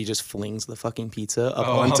mad that he just flings the fucking pizza up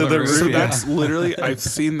Oh, onto on the the roof. roof, So yeah. that's literally I've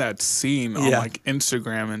seen that scene on Yeah. like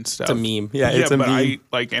Instagram and stuff. It's a meme. Yeah, it's a but meme. I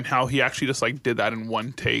like and how he actually just like did that in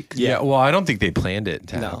one take. Yeah. Well, I don't think they planned it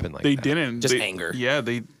to No. happen like They that. didn't. Just They- anger. Yeah,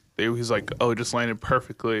 they. He's like, oh, it just landed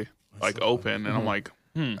perfectly. like open, and I'm like,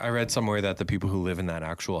 I read somewhere that the people who live in that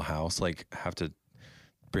actual house like have to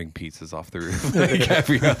bring pizzas off the roof like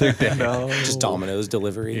every other day. Just Domino's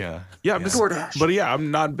delivery. Yeah. yeah, but yeah, I'm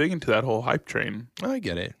not big into that whole hype train. I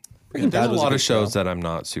get it. Breaking There's Bad a was a lot good of shows show. that I'm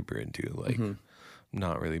not super into. Like, I'm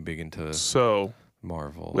not really big into So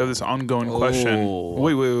Marvel. we have this ongoing question.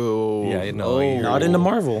 Wait. Yeah, no, you're Not into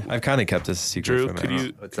Marvel. I've kind of kept this a secret Drew, from could Alex.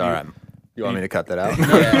 you? It's all right. You want me to cut that out?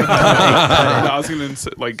 I was gonna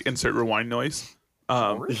insert rewind noise.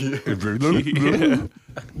 Yeah.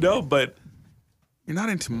 No, but you're not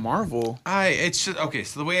into Marvel. It's just okay.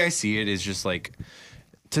 So the way I see it is just like,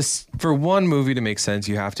 for one movie to make sense,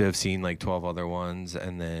 you have to have seen like 12 other ones,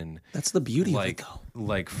 and then That's the beauty like of it, though.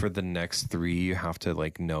 like for the next 3, you have to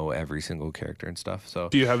like know every single character and stuff. So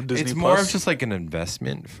Do you have Disney it's Plus? more of just like an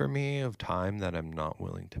investment for me of time that I'm not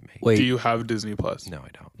willing to make. Wait, Do you have Disney Plus? No, I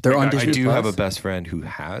don't. they're on I Disney I do Plus? have a best friend who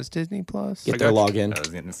has Disney Plus. Get their got login. I was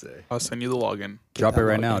gonna say. I'll send you the login. Drop it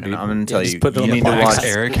right now, And dude. I'm gonna tell just you, put it you on the need to box. watch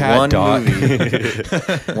Ericat one dot-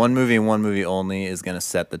 movie. One movie and one movie only is gonna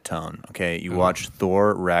set the tone. Okay, you watch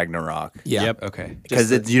Thor Ragnarok. Yeah. Yep. Okay.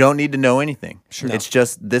 Because you don't need to know anything. Sure. It's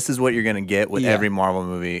just this is what you're gonna get with Yeah. every Marvel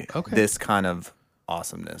movie. Okay. This kind of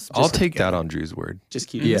awesomeness. I'll Just take that together. on Drew's word. Just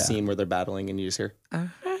keep Yeah. the scene where they're battling and you just hear.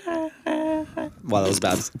 Wow, that was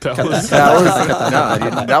bad. That was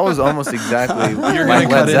That was almost exactly You're like gonna cut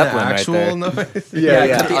Led in Zeppelin actual right there. noise.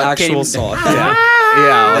 Yeah, cut the I can't actual even- song. Yeah,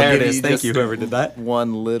 There I'll it give is. you Thank just you, whoever did that.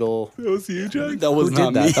 one little. that was you, Jack. That was Who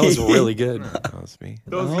not did me. that? That was really good. That was me.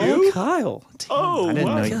 That was Oh, you. Kyle. Oh, I didn't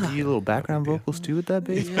wow. know you do little background vocals too with that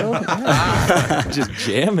bass, bro. Just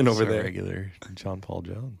jamming over So there. regular John Paul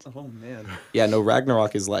Jones. Oh man. Yeah, no,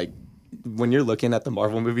 Ragnarok is like when you're looking at the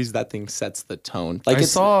Marvel movies, that thing sets the tone. Like I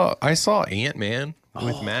it's saw Ant-Man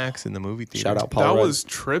with Max in the movie theater. shout out Paul That Rudd. was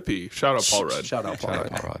trippy. Shout out Paul Rudd. Shout out Paul Shout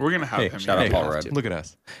Rudd. out Paul Rudd. We're gonna have Hey, him. shout out here. Paul Rudd. Look at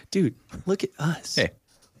us. Dude, look at us. Hey,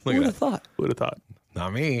 look Who would at have us. thought? Would have thought.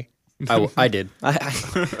 Not me. I did. I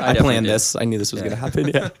definitely planned did. this. I knew this was gonna happen.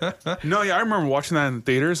 Yeah. No, yeah, I remember watching that in the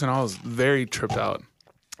theaters, and I was very tripped out.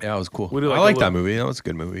 Yeah, it was cool. We did like I a like that little- movie. That was a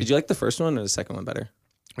good movie. Did you like the first one or the second one better?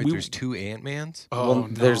 Wait, there's 2 Ant-Mans? Oh,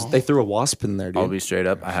 Well, they threw a wasp in there, dude. I'll be straight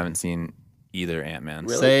up. I haven't seen either Ant-Man.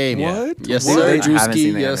 Same. What? Yes, What? sir. I haven't Drewski.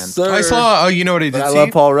 seen the Yes, Ant-Man. sir. I saw, you know what I did But I see?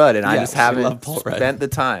 love Paul Rudd, and I Yeah, just I haven't love Paul Rudd. spent the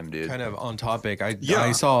time, dude. Kind of on topic. I Yeah.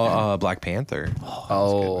 saw Black Panther.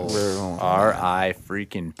 Oh, R.I.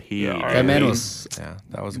 freaking P. Yeah, that man Really? was Yeah,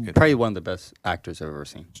 that was a good. probably one of the best actors I've ever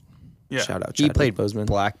seen. Yeah. Shout out. He Chadwick played Boseman.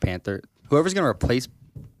 Black Panther. Whoever's gonna replace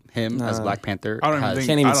him as Black Panther, I don't even has- think-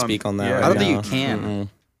 Can't even I don't- speak on that. yeah. right I don't think now. you can. Mm-mm.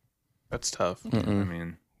 That's tough. I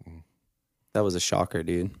mean, That was a shocker,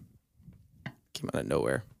 dude. Came out of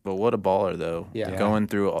nowhere. but what a baller though. Yeah. Going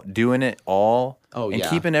through, doing it all, Oh, and yeah.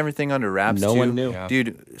 keeping everything under wraps. No too. one knew. Yeah.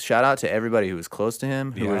 Dude, shout out to everybody who was close to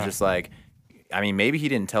him, who was Yeah. just like, I mean, maybe he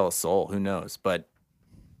didn't tell a soul, who knows? But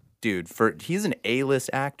dude, he's an A-list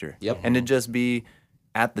actor. Yep. And to just be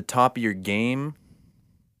at the top of your game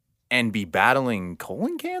and be battling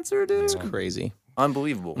colon cancer, dude, It's crazy.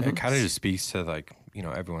 unbelievable. It kind of just speaks to like, you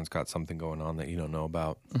know, everyone's got something going on that you don't know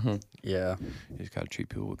about. Yeah. You just got to treat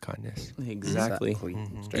people with kindness. Exactly.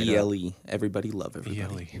 Straight up. ELE. Everybody love everybody.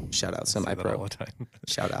 ELE. Shout out Say that all Semi-Pro. the time.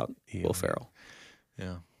 Shout out Will Ferrell.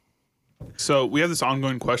 Yeah. So we have this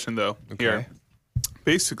ongoing question though here.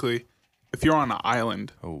 Basically, if you're on an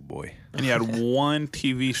island Oh boy. and you had one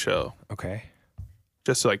TV show Okay.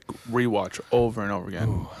 just to like rewatch over and over again,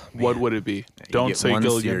 what would it be? You Don't get say one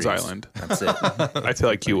Gilligan's series. Island. That's it. I feel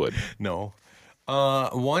like you would. No.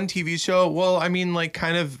 One TV show. Well, I mean, like,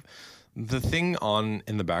 kind of the thing on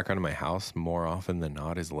in the background of my house more often than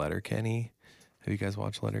not is Letterkenny. Have you guys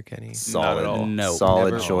watched Letterkenny? Solid. all. No,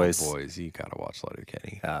 Solid never. choice. Oh, boys, you gotta watch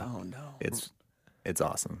Letterkenny. Yeah. Oh, no. It's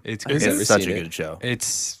awesome. It's Is good. it? It's such a seen it. good show.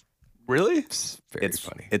 It's Really? very It's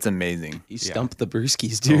funny. It's amazing. You stumped the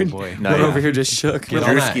brewskis, dude. Oh boy. No, We're yeah. over here just shook. Get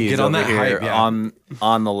on that- Drewski's get on over that here hype, yeah.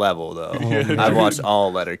 on the level though. I've watched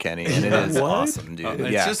all Letterkenny and it is awesome, dude.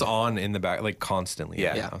 It's yeah. just on in the back, like constantly.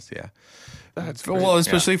 Yeah. In the house. Yeah. That's Well,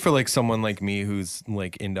 especially for like someone like me who's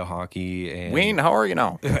like into hockey and Wayne, how are you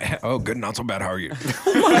now? oh, good, not so bad. How are you?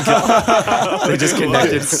 They just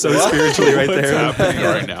connected so spiritually right What's there. happening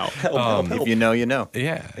right now? If you know, you know.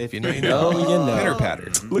 Yeah, if you know, you know, know. you know. Pitter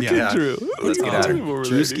patter. Look yeah. at Drew. Let's Look get at out. him over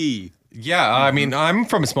there. Drewski. Yeah, I mean, I'm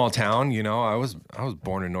from a small town. You know, I was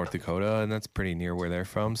born in North Dakota, and that's pretty near where they're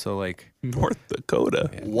from. So like, North Dakota.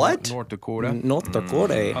 What? North Dakota. North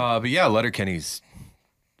Dakota. But yeah, Letterkenny's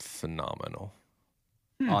phenomenal.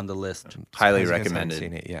 On the list. Highly Surprised you guys haven't recommended.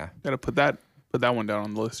 Seen it? Yeah. Gotta put that put that one down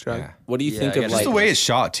on the list, Jack. Yeah. What do you think I of gotta Just like the way it's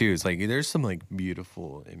shot too. It's like there's some like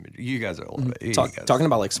beautiful image. You guys are talking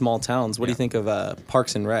about like small towns? What do you think of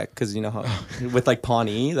Parks and Rec? Because you know how with like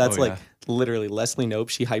Pawnee, that's Oh, like yeah. literally Leslie Knope.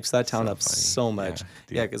 She hypes that town up funny. so much. Yeah,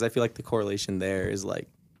 dude. Yeah, because I feel like the correlation there is like,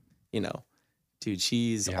 you know, dude,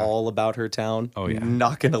 she's Yeah. all about her town. Oh, yeah.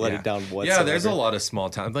 Not gonna let Yeah. it down whatsoever. Yeah, there's a lot of small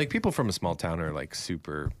town. Like people from a small town are like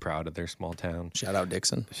super proud of their small town. Shout out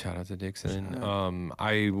Dixon. Shout out to Dixon.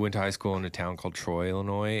 I went to high school in a town called Troy,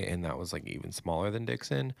 Illinois, and that was like even smaller than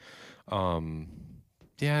Dixon.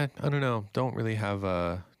 Yeah, I don't know. Don't really have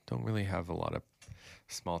a lot of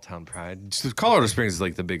small town pride. Just Colorado Springs is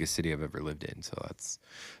like the biggest city I've ever lived in, so that's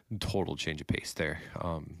a total change of pace there.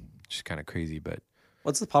 Just kind of crazy, but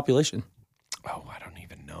What's the population? oh, I don't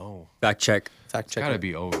even know. Fact check. Fact It's check. got to it.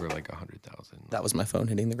 be over like 100,000. That was my phone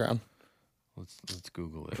hitting the ground. Let's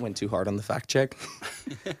Google it. Went too hard on the fact check.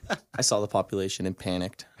 I saw the population and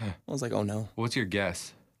panicked. I was like, oh no. What's your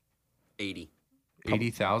guess? 80.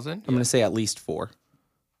 80,000? I'm gonna say at least 4.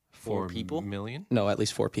 4 people? Million? No, at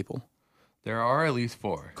least 4 people. There are at least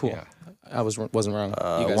 4. Cool. Yeah. I wasn't wrong. You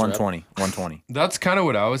guys were up. 120. 120. That's kind of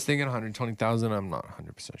what I was thinking. 120,000. I'm not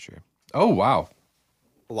 100% sure. Oh wow.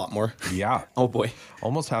 A lot more. Yeah. Oh boy.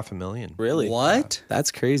 Almost 500,000. Really? What?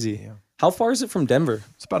 That's crazy. How far is it from Denver?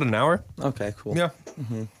 It's about an hour. Okay, cool. Yeah.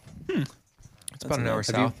 It's about an hour Have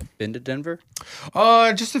south. you been to Denver?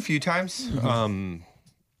 Just a few times.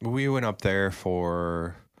 We went up there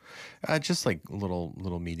for just like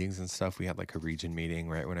little meetings and stuff. We had like a region meeting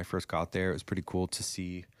right when I first got there. It was pretty cool to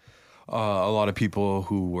see a lot of people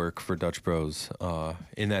who work for Dutch Bros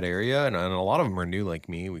in that area, and a lot of them are new like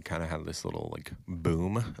me. We kind of had this little like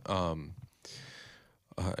boom.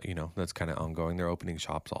 You know, that's kind of ongoing. They're opening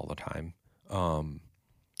shops all the time,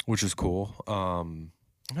 which is cool.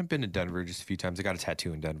 I've been to Denver just a few times. I got a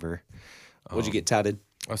tattoo in Denver. What'd you get tatted?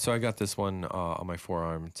 So I got this one on my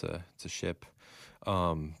forearm. It's a ship.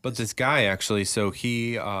 But this guy actually, so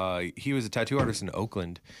he was a tattoo artist in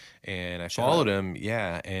Oakland, and I followed him.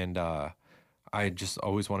 Yeah, and I just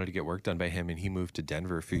always wanted to get work done by him, and he moved to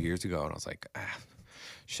Denver a few years ago, and I was like,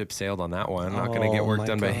 ship sailed on that one. Not gonna get Oh work my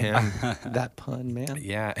done by God. him. That pun, man.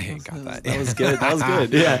 Yeah, I got that. That was good. That was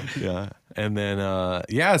good. Yeah. Yeah. And then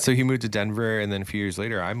so he moved to Denver, and then a few years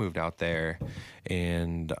later I moved out there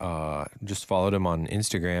and just followed him on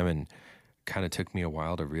Instagram, and kind of took me a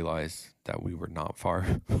while to realize that we were not far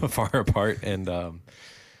apart. And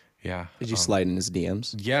yeah. Did you slide in his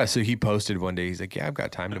DMs? Yeah, so he posted one day, he's like, yeah, I've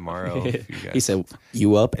got time tomorrow. if you guys- He said,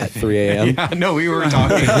 "You up at 3 a.m.?" yeah, no, we were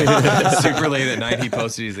talking super late at night. He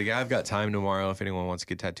posted, he's like, yeah, I've got time tomorrow if anyone wants to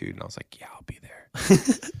get tattooed. And I was like, yeah, I'll be there.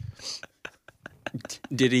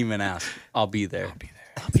 Didn't even ask. I'll be there.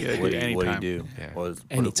 Yeah, What dude, do you anytime. do? Yeah. What's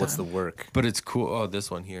Anytime. the work? But it's cool. Oh,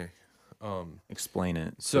 this one here. Explain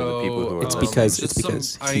it. So for the people who are It's Um, because just it's because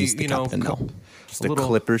some- he's the captain now. just a little-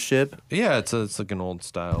 clipper ship. Yeah, it's like an old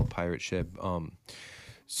style pirate ship.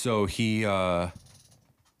 So he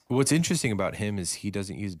what's interesting about him is he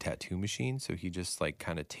doesn't use a tattoo machine, so he just like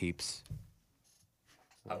kind of tapes.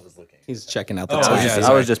 He's checking out the Oh, ties. yeah,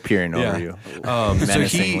 I was just peering over you. So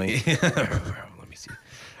Menacingly. he let me see.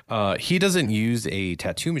 He doesn't use a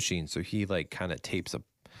tattoo machine, so he like kind of tapes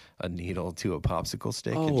a needle to a popsicle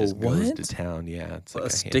stick and Oh, just goes what? to town. Yeah, it's like A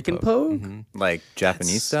hand stick and poke. poke? Like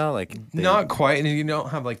Japanese style? Like they- Not quite, and you don't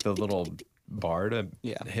have like the little bar to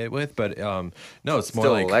Yeah. hit with, but no, it's more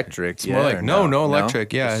still like electric. It's yeah, more like or no electric.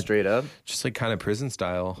 Just Yeah, straight up. just like kind of prison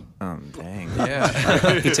style. Dang.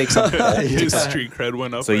 Yeah, He takes up. His street cred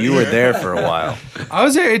went up. So right you were there. there for a while. I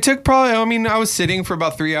was there. It took probably. I mean, I was sitting for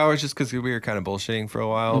about 3 hours just because we were kind of bullshitting for a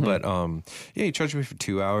while. But yeah, he charged me for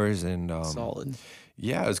 2 hours, and Solid.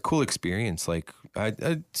 yeah, it was a cool experience. Like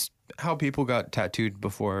it's how people got tattooed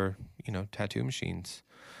before, tattoo machines.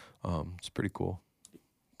 It's pretty cool.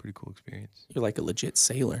 Pretty cool experience. You're like a legit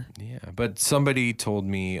sailor. Yeah, but somebody told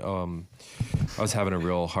me I was having a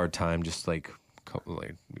real hard time just like a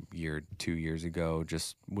year, 2 years ago,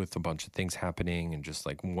 just with a bunch of things happening and just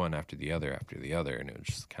like one after the other, and it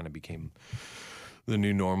just kind of became the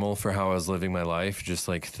new normal for how I was living my life. Just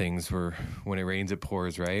like things were, when it rains, it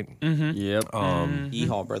pours, right? Yep.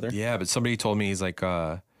 Yeehaw, brother. Yeah, but somebody told me, he's like,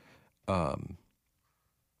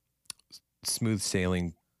 smooth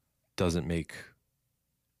sailing doesn't make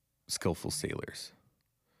skillful sailors.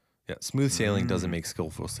 Yeah, smooth sailing doesn't make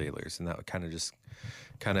skillful sailors, and that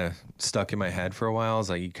kind of stuck in my head for a while. Is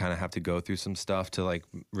like you kind of have to go through some stuff to like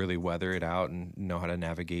really weather it out and know how to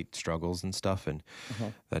navigate struggles and stuff, and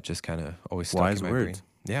that just kind of always stuck Wise in my words. brain.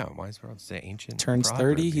 Yeah, wise words. The ancient Turns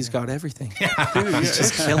proverb, 30, he's yeah. got everything. Dude, He's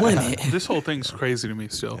just killing it. This whole thing's crazy to me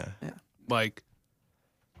still. Yeah. Like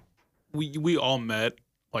we all met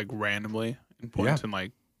like randomly talking points, and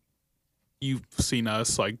like you've seen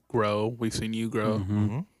us like grow, we've seen you grow.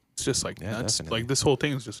 Mm-hmm. It's just like nuts. Definitely. Like this whole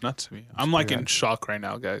thing is just nuts to me. I'm like in shock right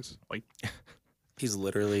now, guys. Like He's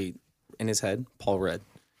literally in his head, Paul Rudd.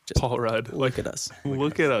 Just Paul Rudd. look at us.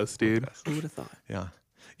 Look at us, dude. Who would have thought? Yeah.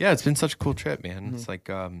 Yeah, it's been such a cool trip, man. It's like,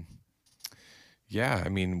 yeah, I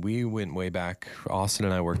mean, we went way back. Austin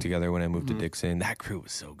and I worked together when I moved to Dixon. That crew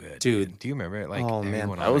was so good. Dude. Do you remember it? Like, Oh, man.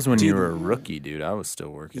 everyone That on was it- when you were a rookie, dude. I was still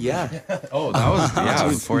working. Yeah. Oh, that was, yeah,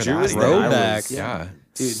 Dude, before Drew that. was Yeah. Throwback. Yeah.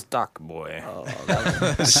 Dude. Stock boy. Oh,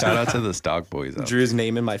 Shout out to the stock boys. Out Drew's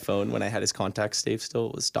name in my phone when I had his contact saved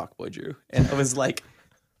still was Stockboy Drew. And I was like,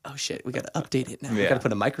 oh shit, we got to update it now. We Yeah. got to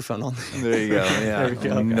put a microphone on there. There you go.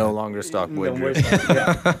 Yeah. No longer stock boy. No more Drew.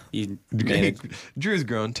 yeah. You there. man, Drew's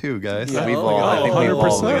grown too, guys. Yeah, Yeah. we've Oh, all, God. I think we've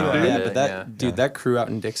all 100%, learned dude. yeah, it, but that yeah. dude, that crew out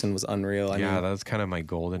in Dixon was unreal. I Yeah, mean, that was kind of my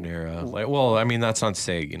golden era. Like, well, I mean, that's not to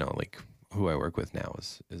say, you know, like who I work with now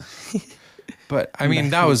is but I mean,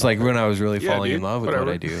 that was like when I was really Yeah, falling in dude. love with what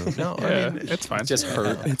Whatever. I do. No, Yeah, I mean, it's fine. just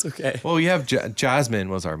hurt. It's okay. well, you have Jasmine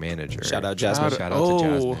was our manager. Shout out Jasmine. Shout out Oh. to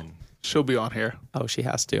Jasmine. She'll be on here. Oh, she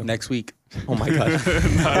has to. Next week. Oh my god.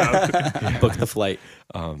 Book the flight.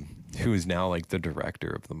 Who is now like the director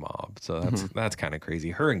of the mob. So that's kind of crazy.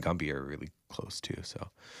 Her and Gumby are really close too. So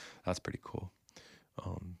that's pretty cool.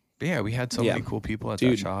 But yeah, we had so Yeah. many cool people at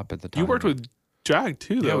Dude, that shop at the time. You worked with Jag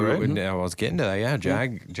too, yeah, though, we right? were- I was getting to that. Yeah,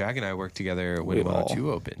 Jag and I worked together when We all-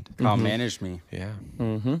 102 opened. Kyle managed me. Yeah,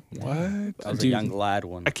 What? I was Dude. a young lad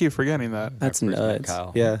one. I keep forgetting that. That's first met nuts.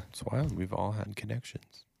 Kyle. Yeah. it's wild. We've all had connections.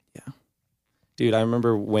 Dude, I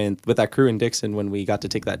remember when with that crew in Dixon when we got to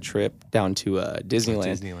take that trip down to Disneyland.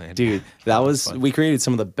 Disneyland. Dude, that was fun. we created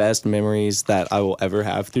some of the best memories that I will ever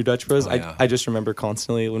have through Dutch Bros. Oh, yeah. I just remember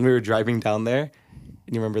constantly when we were driving down there,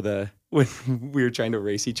 and you remember when we were trying to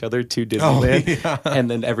race each other to Disneyland, yeah. and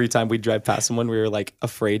then every time we'd drive past someone, we were like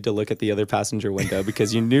afraid to look at the other passenger window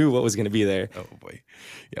because you knew what was going to be there. Oh boy,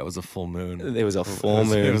 yeah, it was a full moon. It was a full It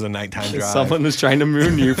moon. was a nighttime drive. Someone was trying to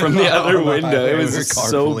moon you from the other window. It We was were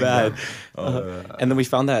so carpooling bad. down. And then we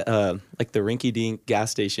found that like the Rinky Dink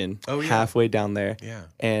gas station Oh, yeah. halfway down there. Yeah.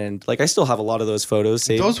 And like I still have a lot of those photos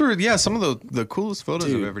saved. Those were some of the coolest photos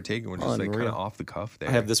Dude, I've ever taken. Were just like kind unreal. of off the cuff there.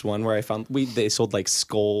 I have this one where I found they sold like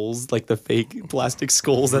skulls, like the fake plastic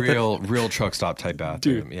skulls at the real truck stop type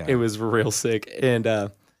bathroom. dude. Yeah, It was real sick. And I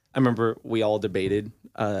remember we all debated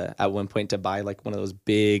at one point to buy like one of those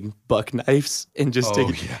big buck knives and just Oh, take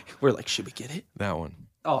it. yeah. We're like, should we get it? that one.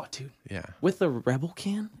 Oh, dude. Yeah, With the Rebel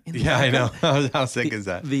can? in the yeah, I know. background? How sick is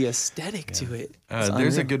that? The aesthetic to it. is There's a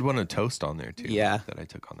unreal. good one of toast on there too. Yeah. that I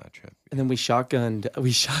took on that trip. And then we shotgunned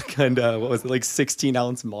what was it, like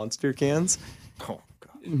 16-ounce monster cans? Oh,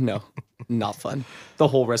 God. No, not fun. The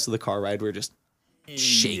whole rest of the car ride, we were just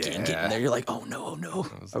shaking, getting there. You're like, oh no.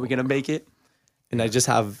 Are we going to make it? And I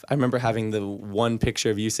remember having the one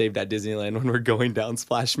picture of you saved at Disneyland when we're going down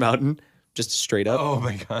Splash Mountain, just straight up, Oh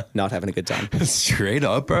my god, not having a good time. straight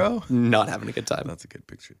up, bro. Not having a good time. That's a good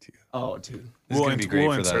picture too. Oh, dude. This is gonna be great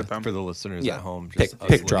we'll insert them. for the listeners Yeah. at home. Pick- us pick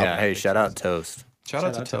looking drop. at Yeah, hey, shout out Toast. Shout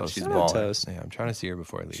out to Toast. She's Shout out baller. Toast. Yeah, I'm trying to see her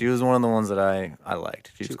before I leave. She was one of the ones that I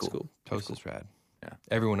liked. She was She was cool. cool. Toast is rad. Yeah.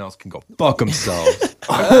 Everyone else can go fuck themselves.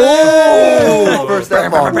 First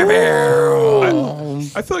F-bomb.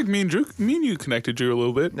 I feel like me and you connected Drew a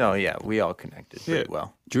little bit. No, yeah, we all connected pretty Yeah.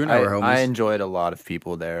 well. Drew and I were homies. I enjoyed a lot of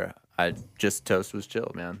people there. Toast was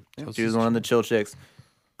chill, man. She was one of the chill chicks.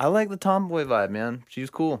 I like the tomboy vibe, man. She's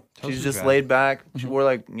cool. Toast She's is just rad. laid back. She wore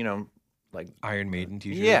like Iron Maiden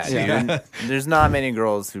t-shirts. yeah, dude. There's not many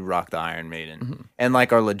girls who rock the Iron Maiden and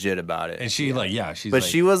like are legit about it. And she's but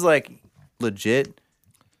she was like legit,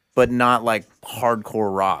 but not like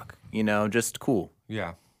hardcore rock. You know, just cool.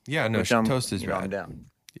 yeah. No, Which I'm- Toast is you know, I'm rad. down.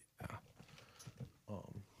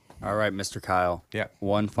 All right, Mr. Kyle. Yeah.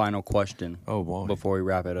 One final question Oh boy. before we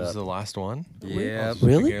wrap it This is up. the last one. Yeah.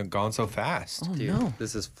 Really? Gone so fast. Dude,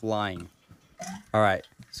 this is flying. All right.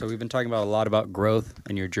 So we've been talking about a lot about growth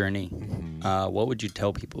and your journey. What would you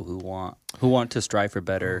tell people who want to strive for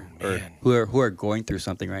better or who are going through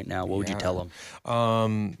something right now? What would you tell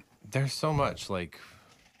them? There's so much like,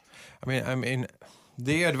 I mean,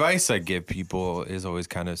 the advice I give people is always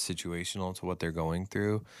kind of situational to what they're going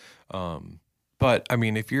through. But I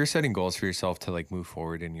mean, if you're setting goals for yourself to like move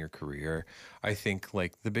forward in your career, I think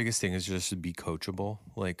like the biggest thing is just to be coachable.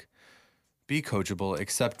 Like, be coachable,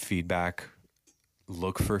 accept feedback,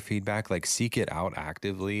 look for feedback, like seek it out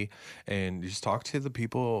actively, and just talk to the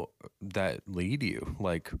people that lead you.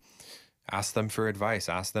 Like, ask them for advice,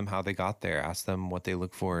 ask them how they got there, ask them what they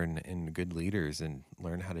look for in good leaders, and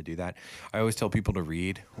learn how to do that. I always tell people to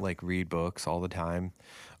read books all the time.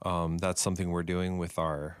 That's something we're doing with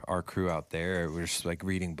our crew out there. We're just like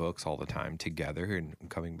reading books all the time together and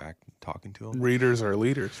coming back and talking to them. Readers are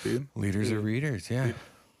leaders, dude. Leaders are readers, yeah.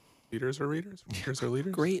 Leaders are readers. Readers are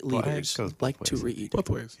leaders. Great Well, it leaders goes both like to ways. read. Both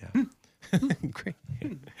ways. Yeah. Great.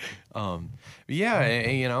 Yeah,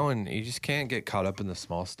 and you just can't get caught up in the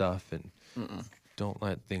small stuff, and don't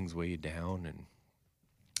let things weigh you down. And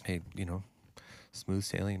hey, smooth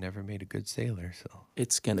sailing never made a good sailor. So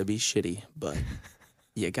It's gonna be shitty, but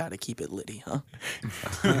you gotta keep it litty, huh?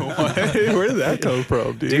 What? Where did that come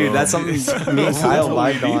from, dude? Dude, that's something me and Kyle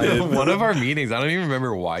vibed on. one of our meetings, I don't even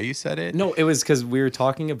remember why you said it. No, it was because we were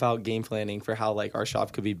talking about game planning for how like our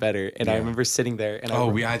shop could be better, and I remember sitting there and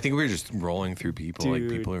I think we were just rolling through people, like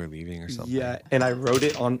Dude. people are leaving or something. yeah, and I wrote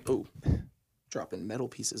it on dropping metal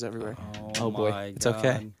pieces everywhere. Oh boy, my it's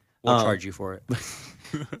okay. God. We'll charge you for it.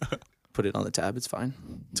 Put it on the tab. It's fine.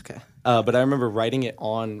 It's okay. But I remember writing it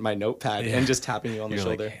on my notepad and just tapping you on the You're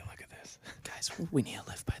like, shoulder. hey, look at this. Guys, we need to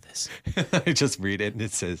live by this. I just read it and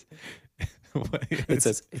it says, It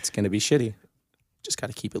says it's gonna be shitty. Just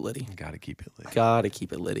gotta keep it litty. gotta keep it lit. Gotta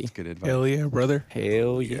keep it litty. Good advice. Hell yeah, brother.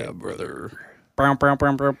 Hell yeah, brother.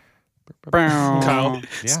 Kyle,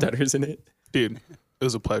 Yeah. Stutters in it. dude, it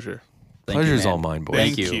was a pleasure. Thank you, Pleasure's man. all mine, boys.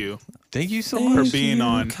 Thank Thank you. you Thank you so much. for being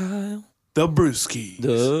on Kyle. the Brewski.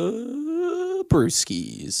 The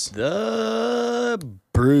Brewskis. The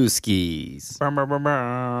Brewskis.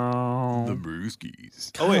 The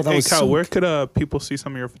Brewskis. Oh wait, that hey was Kyle, so where could people see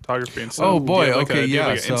some of your photography and stuff? Oh Do you boy, have, like, okay, do you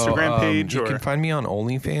have, yeah. like, an Instagram page you or can find me on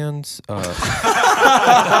OnlyFans.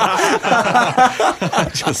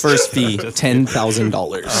 First fee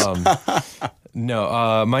 $10,000.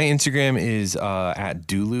 No, my Instagram is at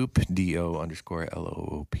Dooloop,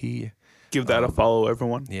 DO_LOOP. give that a follow,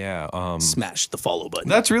 everyone. Yeah. Smash the follow button.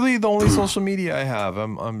 That's really the only social media I have.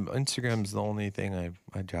 Instagram's the only thing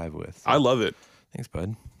I drive with. I love it. Thanks,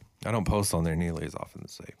 bud. I don't post on there nearly as often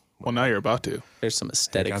as say. Well, now you're about to. There's some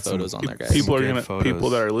aesthetic got some photos on there, guys. People are good gonna photos.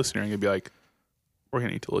 people that are listening are gonna be like, we're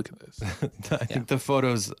gonna need to look at this. I think the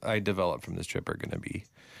photos I developed from this trip are going to be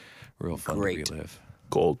real fun Great. to relive.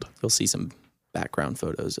 Gold. You'll see some background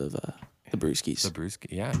photos of the Brewskis. The Brewski.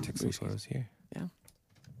 Yeah, I took some photos here. Yeah.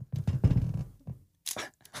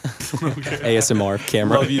 ASMR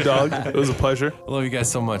camera. Love you, dog. It was a pleasure. I love you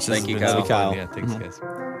guys so much. This Thank has you, been so Kyle. fun. Yeah, thanks, guys.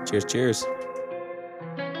 Cheers, cheers.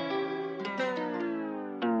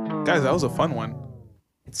 Guys, that was a fun one.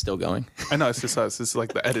 It's still going. I know it's just us. This is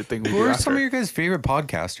like the edit thing we Who do are after. some of your guys' favorite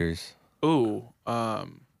podcasters? Ooh,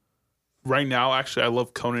 right now, actually, I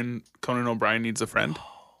love Conan O'Brien Needs a Friend.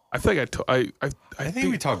 I feel like I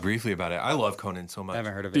think we talked briefly about it. I love Conan so I much.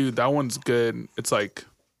 haven't heard of it. dude, that one's good. It's like,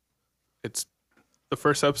 it's the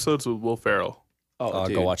first episode's with Will Ferrell. Oh,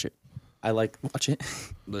 Go watch it. I like watch it.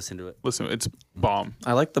 Listen to it. Listen, it's bomb.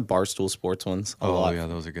 I like the Barstool Sports ones a lot. yeah,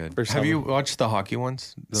 those are good. For Have some you of- watched the hockey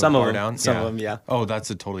ones? The Some of Bar them. Down? Some of them, yeah. Oh,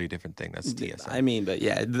 that's a totally different thing. That's TSN. I mean, but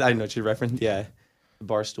yeah, I know what you referenced. Yeah, the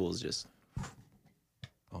Barstool is just.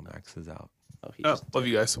 Oh, Max is out. Oh, he Oh, just love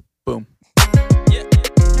you guys. Boom.